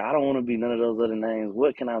day I was like, I don't want to be none of those other names.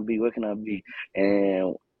 What can I be? What can I be?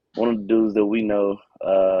 And one of the dudes that we know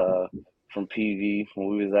from PV when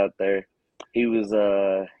we was out there, he was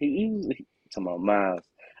he talking about Miles.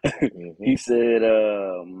 Hmm. He said,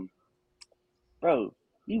 "Bro,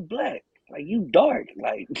 you black, like you dark,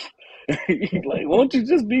 like like won't you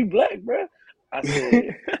just be black, bro?" I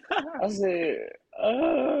said, I said,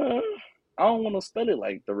 uh, I don't want to spell it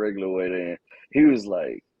like the regular way. Then he was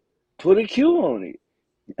like, put a Q on it.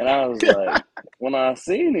 And I was like, when I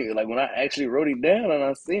seen it, like when I actually wrote it down and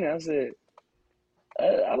I seen it, I said,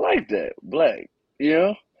 I like that, black, you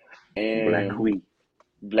know? Black And Queen.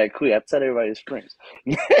 Black Queen, I tell everybody it's French.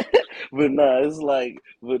 It's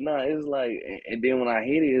like, and then when I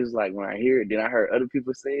hit it, it's like, when I hear it, then I heard other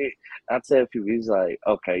people say it. I tell people, it's like,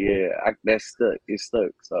 okay, yeah, that's stuck. It's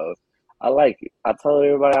stuck. So I like it. I told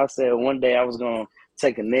everybody, I said one day I was going to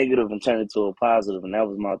take a negative and turn it to a positive, and that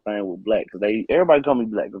was my thing with black. Because everybody call me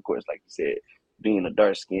black, of course, like you said, being a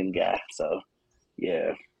dark skinned guy. So,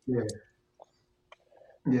 yeah. Yeah.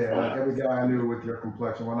 Yeah, like Uh, every guy I knew with your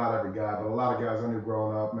complexion, well, not every guy, but a lot of guys I knew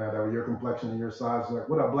growing up, man, that were your complexion and your size, like,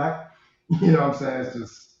 what up, black? You know what I'm saying?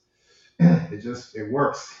 It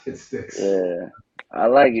works, it sticks. yeah. I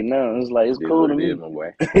like it now. It's like, it's It is cool what to it is, me. my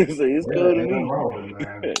boy. So it's Yeah, cool to ain't nothing me. wrong with it,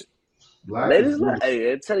 man. Black is Ladies love. beautiful.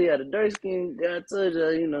 Hey, I tell you, how the dark skin guy told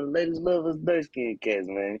you, ladies love us dark skin cats,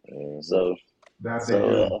 man. Hmm. So, That they so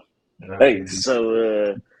do. Hey,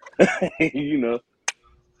 so you know,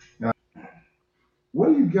 Now, what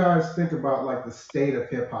do you guys think about like the state of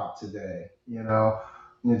hip hop today?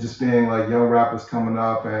 Just being like young rappers coming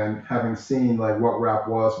up and having seen like what rap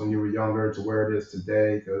was when you were younger to where it is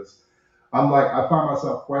today. Because I find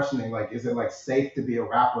myself questioning like, is it like safe to be a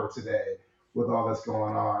rapper today with all that's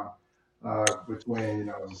going on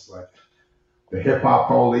between just like the hip hop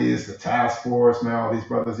police, the task force, man, all these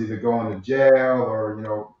brothers either going to jail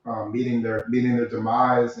or meeting their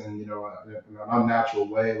demise and in an unnatural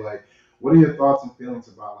way. Like, what are your thoughts and feelings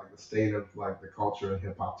about like the state of like the culture in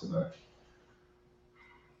hip hop today?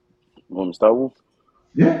 want to start with?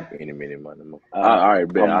 Yeah. Any minute, money, mo. All right, All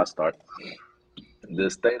right, bet I'm I'll start. The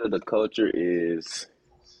state of the culture is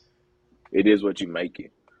it is what you make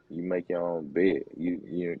it. You make your own bed.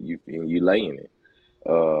 You lay in it.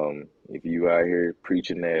 If you out here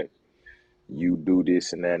preaching that you do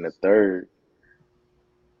this and that and the third,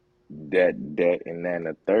 that and that and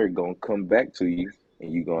the third gonna come back to you,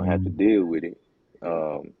 and you gonna have to Mhm. deal with it.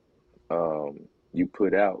 Um, you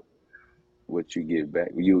put out what you get back.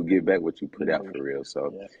 You'll get back what you put out yeah, for real.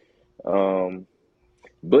 So, yeah. um,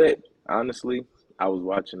 but honestly, I was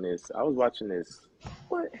watching this.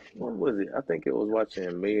 What was it? I think it was watching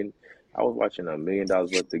a million. I was watching $1 million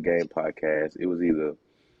worth of game podcast. It was either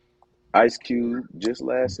Ice Cube just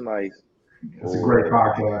last night, It's a great or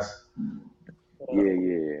podcast. yeah.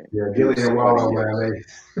 Yeah, It Gilly was and somebody Wallow,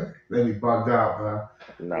 else. man, they be bugged out, man.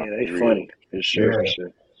 Nah, Yeah, for they real. funny for sure, for Yeah.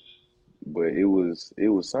 sure. But it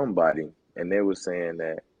was somebody, and they were saying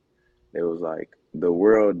that it was like the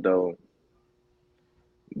world though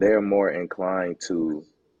they're more inclined to.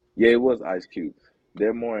 Yeah, it was Ice Cube.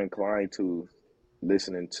 They're more inclined to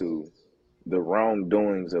listening to the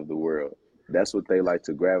wrongdoings of the world. That's what they like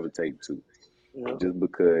to gravitate to, Yeah. just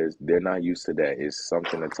because they're not used to that. It's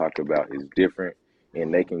something to talk about. It's different,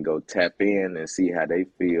 and they can go tap in and see how they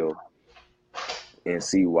feel and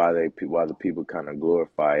see why the people kind of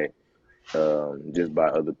glorify it just by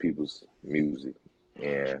other people's music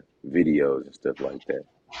and videos and stuff like that.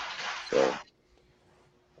 So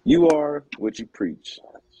you are what you preach.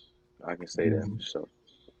 I can say that for Mhm. sure.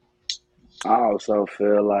 I also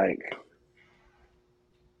feel like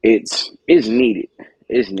it's needed.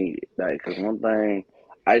 It's needed. Like, cause one thing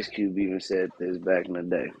Ice Cube even said this back in the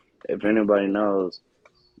day. If anybody knows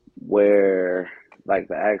where like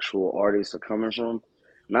the actual artists are coming from,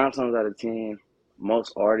 9 times out of 10,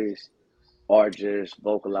 most artists are just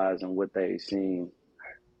vocalizing what they've seen.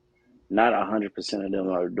 Not 100% of them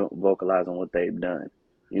are vocalizing what they've done.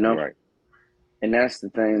 You know, Right. and that's the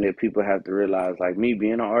thing that people have to realize. Like me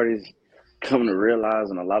being an artist, coming to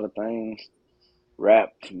realizing a lot of things. Rap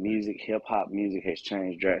music, hip hop music has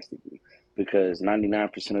changed drastically because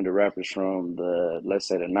 99% of the rappers from the, let's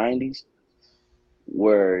say, the 90s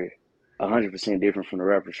were 100% different from the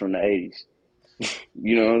rappers from the 80s.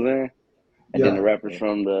 You know what I'm saying? And then the Yeah. rappers Hmm.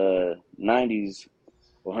 from the 90s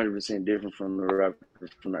were 100% different from the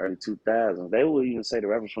rappers from the early 2000s. They will even say the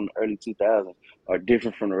rappers from the early 2000s are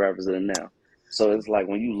different from the rappers of the now. So it's like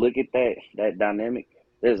when you look at that dynamic,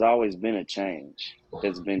 there's always been a change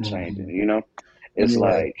that's been changing. Mhm. You know, it's Yeah.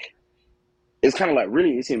 like it's kind of like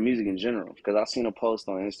really it's in music in general because I seen a post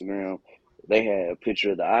on Instagram. They had a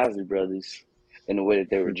picture of the Isley brothers and the way that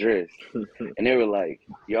they were dressed, and they were like,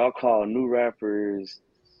 "Y'all call new rappers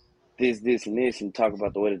this, and this, and talk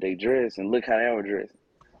about the way that they dress, and look how they were dressed."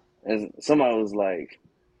 And somebody was like,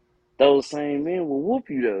 "Those same men will whoop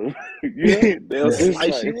you though," you know. They'll Yeah. It's slice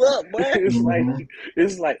like you up, boy. it's like Hmm.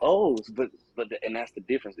 it's like oh, and that's the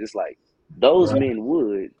difference. It's like those Right. men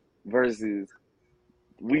would versus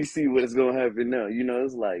we see what's gonna happen now. You know,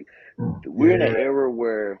 it's like we're in an Yeah.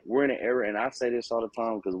 era and I say this all the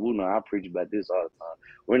time because we know I preach about this all the time.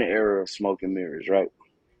 We're in an era of smoke and mirrors, right?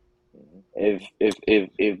 Mhm.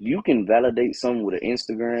 If you can validate something with an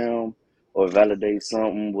Instagram or validate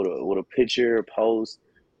something with a picture, a post,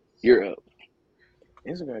 you're up.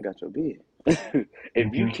 Instagram got your bid.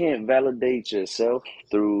 If you Hmm. can't validate yourself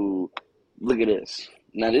through, look at this.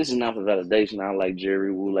 Now this is not for validation. I like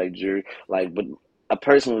Jerry, Woo like Jerry, like, but a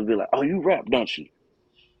person would be like, "Oh, you rap, don't you?"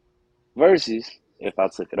 Versus if I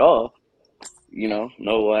took it off,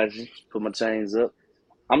 no watches, put my chains up.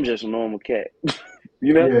 I'm just a normal cat,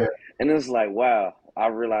 you know? Yeah. And it's like, wow, I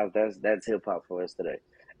realized that's hip hop for us today.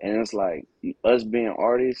 And it's like us being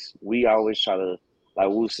artists, we always try to, like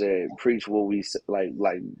Wu said, preach what we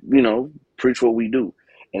preach what we do.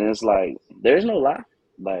 And it's like there's no lie,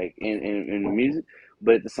 like in the music,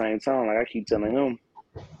 but at the same time, like I keep telling him,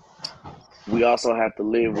 we also have to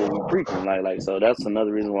live what we preaching. So that's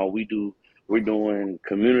another reason why we're doing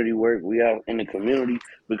community work. We are in the community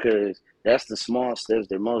because that's the small steps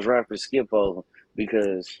that most rappers skip over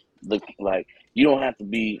because like you don't have to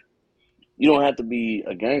be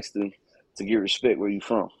a gangster to get respect where you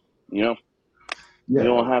from. You know, Yeah,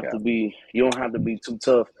 No cap. you don't have to be too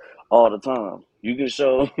tough all the time. You can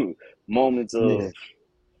show moments yeah, of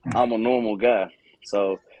I'm a normal guy.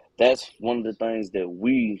 So that's one of the things that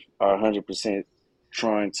we are 100%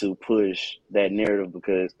 trying to push that narrative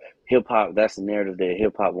because hip hop, that's the narrative that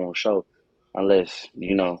hip hop won't show unless,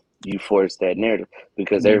 you force that narrative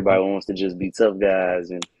because mhm, everybody wants to just be tough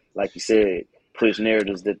guys and, like you said, push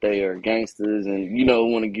narratives that they are gangsters and,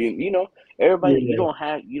 want to get, everybody,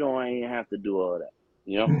 yeah. you don't even have to do all that,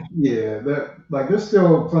 you know? Yeah, that like there's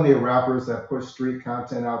still plenty of rappers that push street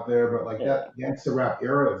content out there, but like Yeah, that gangster rap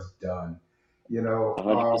era is done. You know,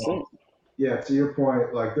 100%. yeah. To your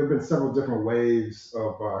point, like there've been several different waves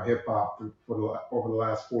of hip hop over the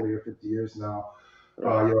last 40 or 50 years now.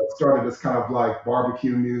 Right. It started as kind of like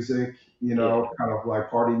barbecue music, Yeah. kind of like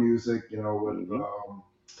party music, with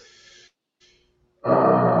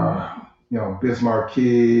Hmm. Bismarck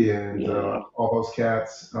Key and Yeah. all those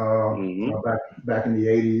cats, Hmm. back in the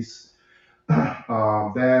 '80s.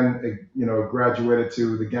 Then it, graduated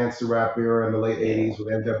to the gangster rap era in the late Yeah. '80s with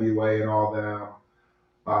NWA and all them.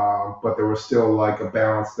 But there was still like a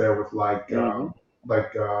balance there with Hmm.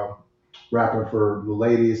 like rapping for the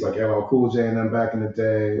ladies like LL Cool J and them back in the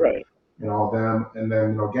day Right. and all them. And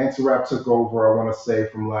then gangster rap took over. I want to say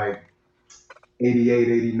from like '88,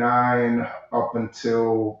 '89 up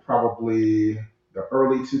until probably the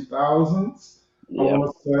early 2000s. I Yeah.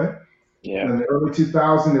 want to say. Yeah. And in the early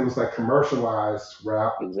 2000s, it was like commercialized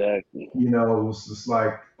rap. Exactly. It was just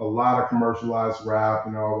like a lot of commercialized rap,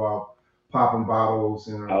 about popping bottles,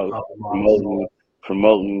 Out popping models and all promoting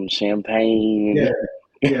promoting that. Yeah, champagne.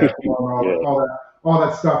 yeah, throwing Yeah. all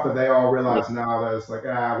that stuff that they all realize now that it's like,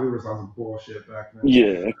 we was on some bullshit back then.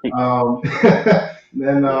 Yeah. Um, Yeah.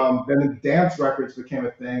 then the dance records became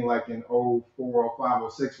a thing like in '04, '05,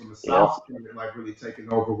 '06 when the Yep. South started like really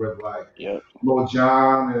taking over with like Yep. Lil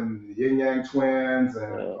Jon and the Yin Yang Twins,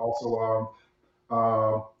 and Yep. also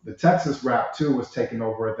the Texas rap too was taking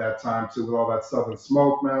over at that time too with all that Southern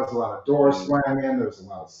smoke. Man, there's a lot of door Mm. swinging. There's a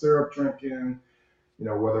lot of syrup drinking.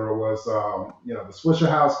 Whether it was the Swisher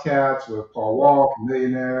House Cats with Paul Right. Wall,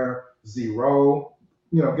 Millionaire, Zero.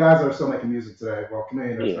 Guys that are still making music today. Well,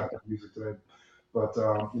 Millionaire's Yeah. not making music today, but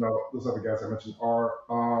those other guys I mentioned are.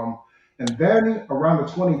 And then around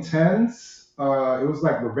the 2010s, it was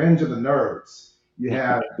like Revenge of the Nerds. You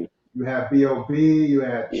had B.O.B. You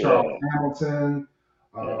had Charles Yeah. Hamilton.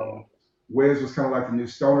 Yeah. Um, Wiz was kind of like the new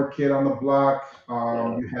stoner kid on the block.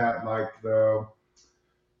 Yeah. You had like the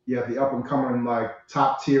up and coming like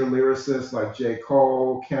top tier lyricists like J.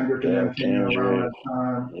 Cole, Kendrick, and Yeah. them came in around Kendrick. that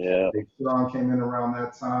time. Yeah. Big Sean came in around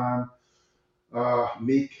that time.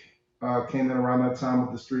 Meek came in around that time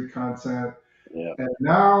with the street content. Yeah. And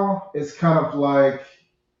now it's kind of like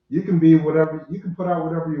you can be whatever, you can put out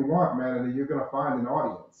whatever you want, man, and then you're gonna find an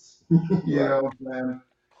audience. You Right. know what I'm saying?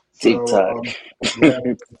 So TikTok. yeah,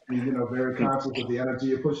 be, very conscious of the energy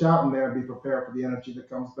you push out in there and be prepared for the energy that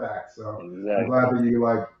comes back. So I'm glad Exactly.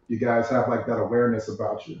 that you guys have like that awareness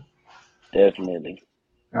about you. Definitely.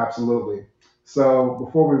 Absolutely. So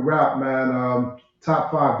before we wrap, man,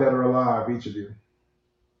 top five dead or alive, each of you.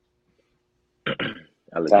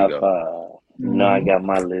 I'll let you Top go. five. I Hmm. got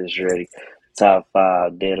my list ready. Top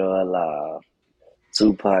five, dead or alive.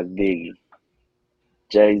 Tupac, Biggie,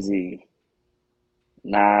 Jay Z,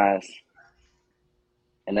 Nas,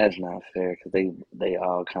 and that's not fair because they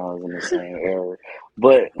all kind of in the same era.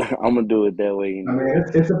 But I'm gonna do it that way I mean, anyway.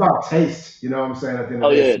 it's about taste. You know what I'm saying? At the end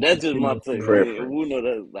of Oh the day, yeah, it's that's just my you take. know, Yeah, Preference.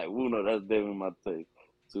 Wuno, that's definitely my take.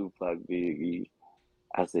 Tupac, Biggie.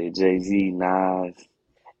 I said Jay Z, Nas,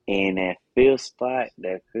 and that fifth spot.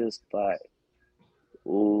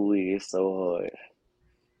 Ooh, it's so hard.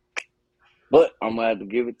 But I'm gonna have to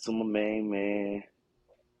give it to my main man,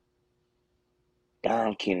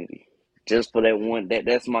 Don Kennedy. Just for that one,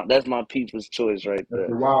 that's my people's choice right that's there.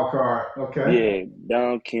 your wild card. Okay. Yeah,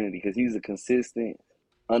 Don Kennedy, because he's a consistent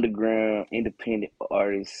underground independent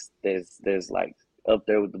artist that's like up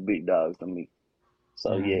there with the big dogs to me.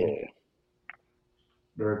 So Hmm. yeah,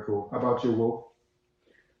 Very cool. How about you, Wolf?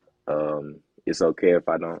 It's okay if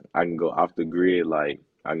I don't. I can go off the grid. Like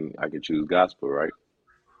I can choose gospel, right?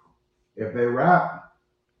 If they rap,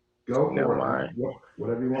 go Never for it, man. mind.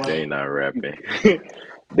 Whatever you want. They not rapping.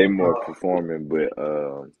 They more Uh, performing. But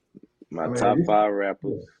my I mean, top five yeah.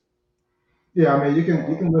 rappers. Yeah, I mean, you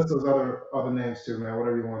Um, can list those other names too, man.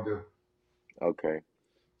 Whatever you want to do. okay.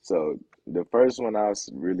 So the first one I was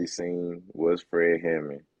really seen was Fred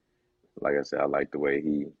Hammond. Like I said, I like the way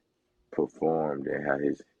he performed and how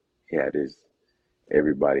he had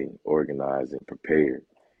everybody organized and prepared.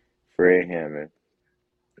 Fred Hammond,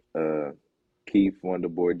 uh, Keith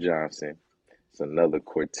Wonderboy Johnson. It's another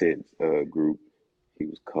quartet group. He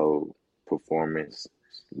was Cold Performance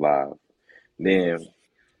Live. Then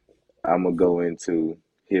I'm gonna go into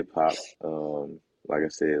hip hop. Like I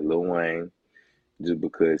said, Lil Wayne, just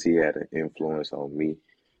because he had an influence on me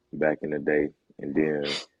back in the day, and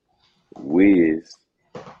then Wiz,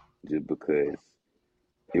 just because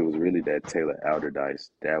it was really that Taylor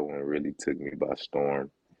Alderdice. That one really took me by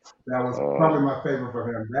storm. That was probably my favorite for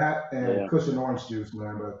him. That and Yeah. Cushion Orange Juice,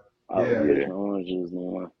 man. But Oh, yeah, Yeah. Orange Juice,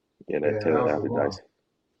 man. Yeah, that yeah, Taylor that was the one. Alderdice.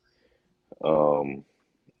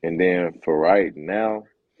 And then for right now,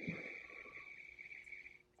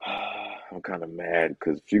 I'm kind of mad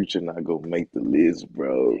because Future not gonna make the list,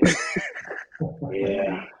 bro.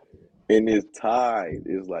 Yeah. And it's tied.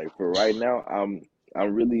 It's like for right now,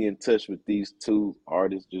 I'm really in touch with these two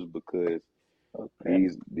artists just because Okay.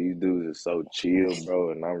 these dudes are so chill,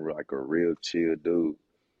 bro, and I'm like a real chill dude.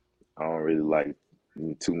 I don't really like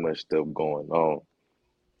too much stuff going on.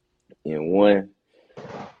 And one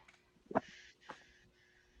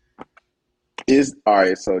is all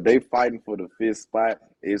right, so they fighting for the fifth spot.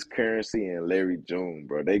 It's Currency and Larry June,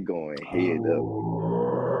 bro. They going head up.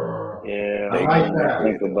 Oh, Yeah. I They like going that.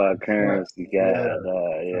 Think head up. about Currency, Yeah, God.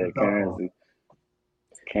 that's Yeah, a tough one.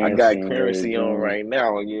 I Currency got and Larry Currency on June. right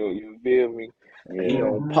now. You feel me? He Yeah.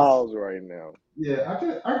 on hmm pause right now. Yeah,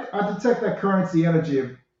 I detect that Currency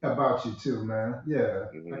energy about you too, man. Yeah,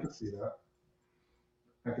 I Hmm can see that.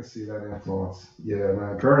 I can see that influence. Yeah,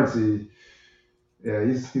 man. Currency. Yeah,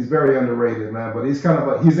 he's very underrated, man. But he's kind of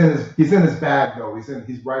like he's in his bag though.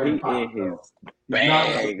 He's right He in in pocket his though. He's not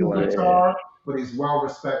a bag, like Yeah. superstar, but he's well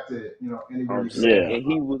respected. You know, anywhere I'm you go saying. in Yeah. hip And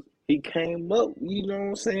hop. he came up, you know what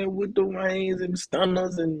I'm saying, with the Waynes and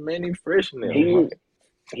Stunners and Manny Fresh and them. He hmm Like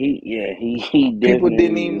he people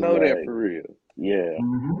didn't definitely even is know that like, for real. yeah.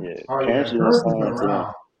 hmm Yeah. Oh yeah, Currency was Currency's been signed to them.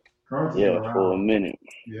 around. Currency's been Yeah, for a around. minute.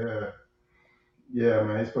 Yeah, yeah,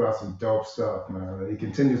 man. He's put out some dope stuff, man. And he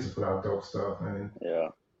continues to put out dope stuff, and Yeah.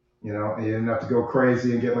 you know, he didn't have to go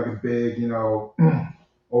crazy and get like a big, you know,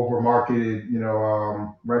 over marketed, you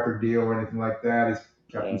know, record deal or anything like that. He's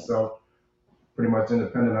kept Yeah. himself pretty much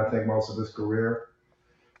independent, I think, most of his career.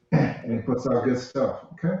 And he puts out good stuff.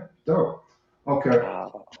 Okay, dope. Okay,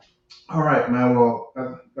 Wow. all right, man. Well,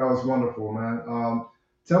 that was wonderful, man.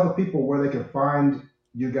 Tell the people where they can find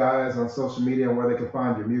you guys on social media and where they can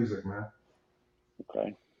find your music, man.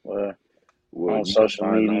 Okay. Well, Well, on you can social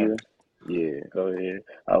find on media, yeah. go ahead.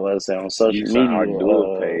 I was say on You social can find our media, dual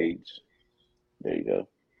page. there you go.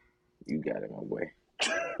 You got it, my boy.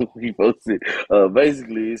 We posted.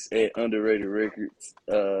 Basically, it's at Underrated Records.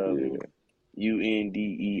 Yeah.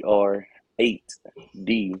 UNDER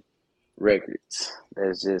 8D Records.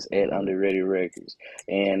 That's just at hmm Underrated Records,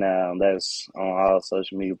 and that's on all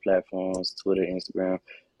social media platforms: Twitter, Instagram.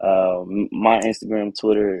 My Instagram,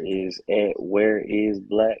 Twitter is at Where Is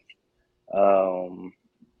Black. Um,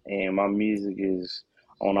 and my music is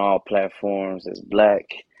on all platforms as Black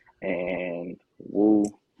and Woo.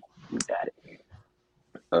 You got it.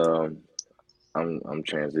 Um, I'm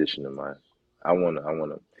transitioning my. I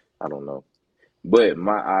wanna. I don't know. But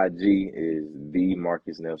my IG is the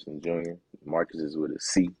Marcus Nelson Jr. Marcus is with a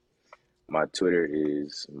C. My Twitter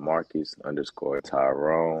is Marcus underscore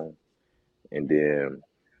Tyrone. And then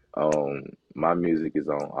my music is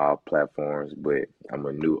on all platforms, but I'm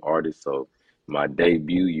a new artist, so my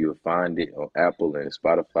debut, you'll find it on Apple and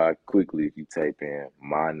Spotify quickly if you type in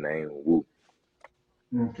my name Woo.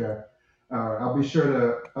 Okay. I'll be sure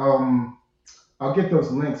to I'll get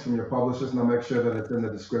those links from your publishers and I'll make sure that it's in the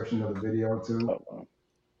description of the video too. Oh,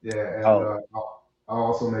 Yeah, and oh, I'll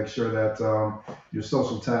also make sure that your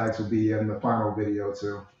social tags will be in the final video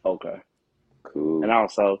too. okay. And Cool.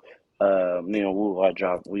 also, me and Woo are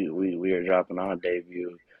we are dropping our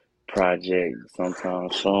debut project sometime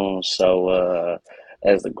soon. So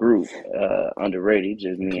as a group, Underrated,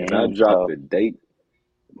 just me and Can I him. drop So the date?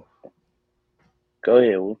 go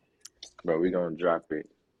ahead, Woo. Bro, we're gonna drop it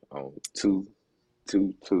on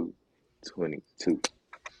 2/2/22.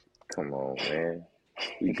 Come on, man.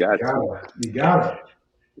 We got to. You got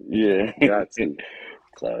Yeah. Got to.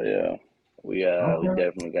 So yeah, it. we Okay,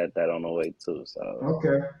 definitely got that on the way too. So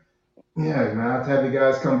okay. Yeah, man, I have to have you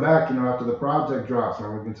guys come back, you know, after the project drops,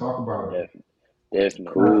 man. We can talk about it. definitely,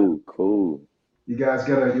 definitely, Uh, Cool, cool. you guys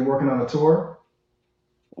you're working on a tour?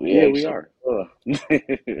 we Yeah, we actually are. are.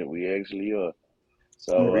 We actually are.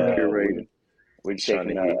 So We're Okay. curating, we're trying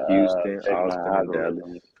to hit Houston, checking Austin, our and Dallas.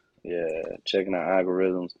 algorithms. Yeah, checking our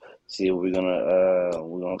algorithms. See if we're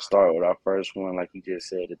gonna start with our first one, like you just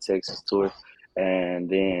said, the Texas tour, and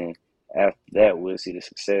then after that, we'll see the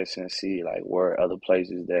success and see like where other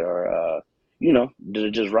places that are, that are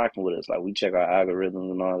just rocking with us. Like we check our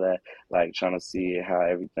algorithms and all that, like trying to see how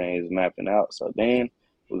everything is mapping out. So then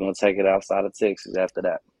we're gonna take it outside of Texas after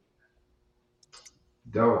that.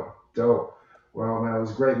 Dope, dope. Well, man, it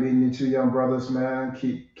was great meeting you two young brothers, man.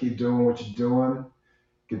 Keep doing what you're doing.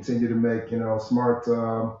 Continue to make smart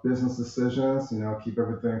business decisions. Keep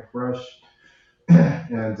everything fresh.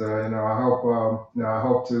 And I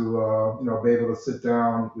hope to be able to sit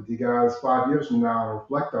down with you guys 5 years from now and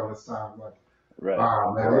reflect on this time. Like, Right,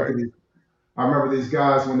 wow, man, look Right. at these. I remember these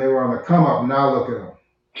guys when they were on the come up. Now look at them.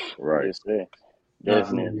 Right. yes, sir, Absolutely.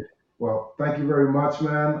 definitely. Well, thank you very much,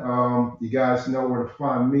 man. You guys know where to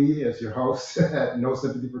find me as your host at No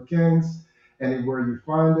Sympathy for Kings, anywhere you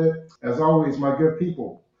find it. As always, my good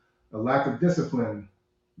people, a lack of discipline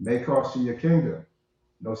may cost you your kingdom.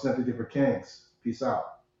 No Sympathy for Kings. Peace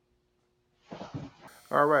out.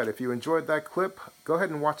 All right, if you enjoyed that clip, go ahead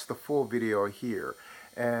and watch the full video here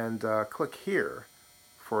and click here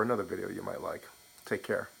for another video you might like. Take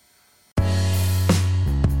care.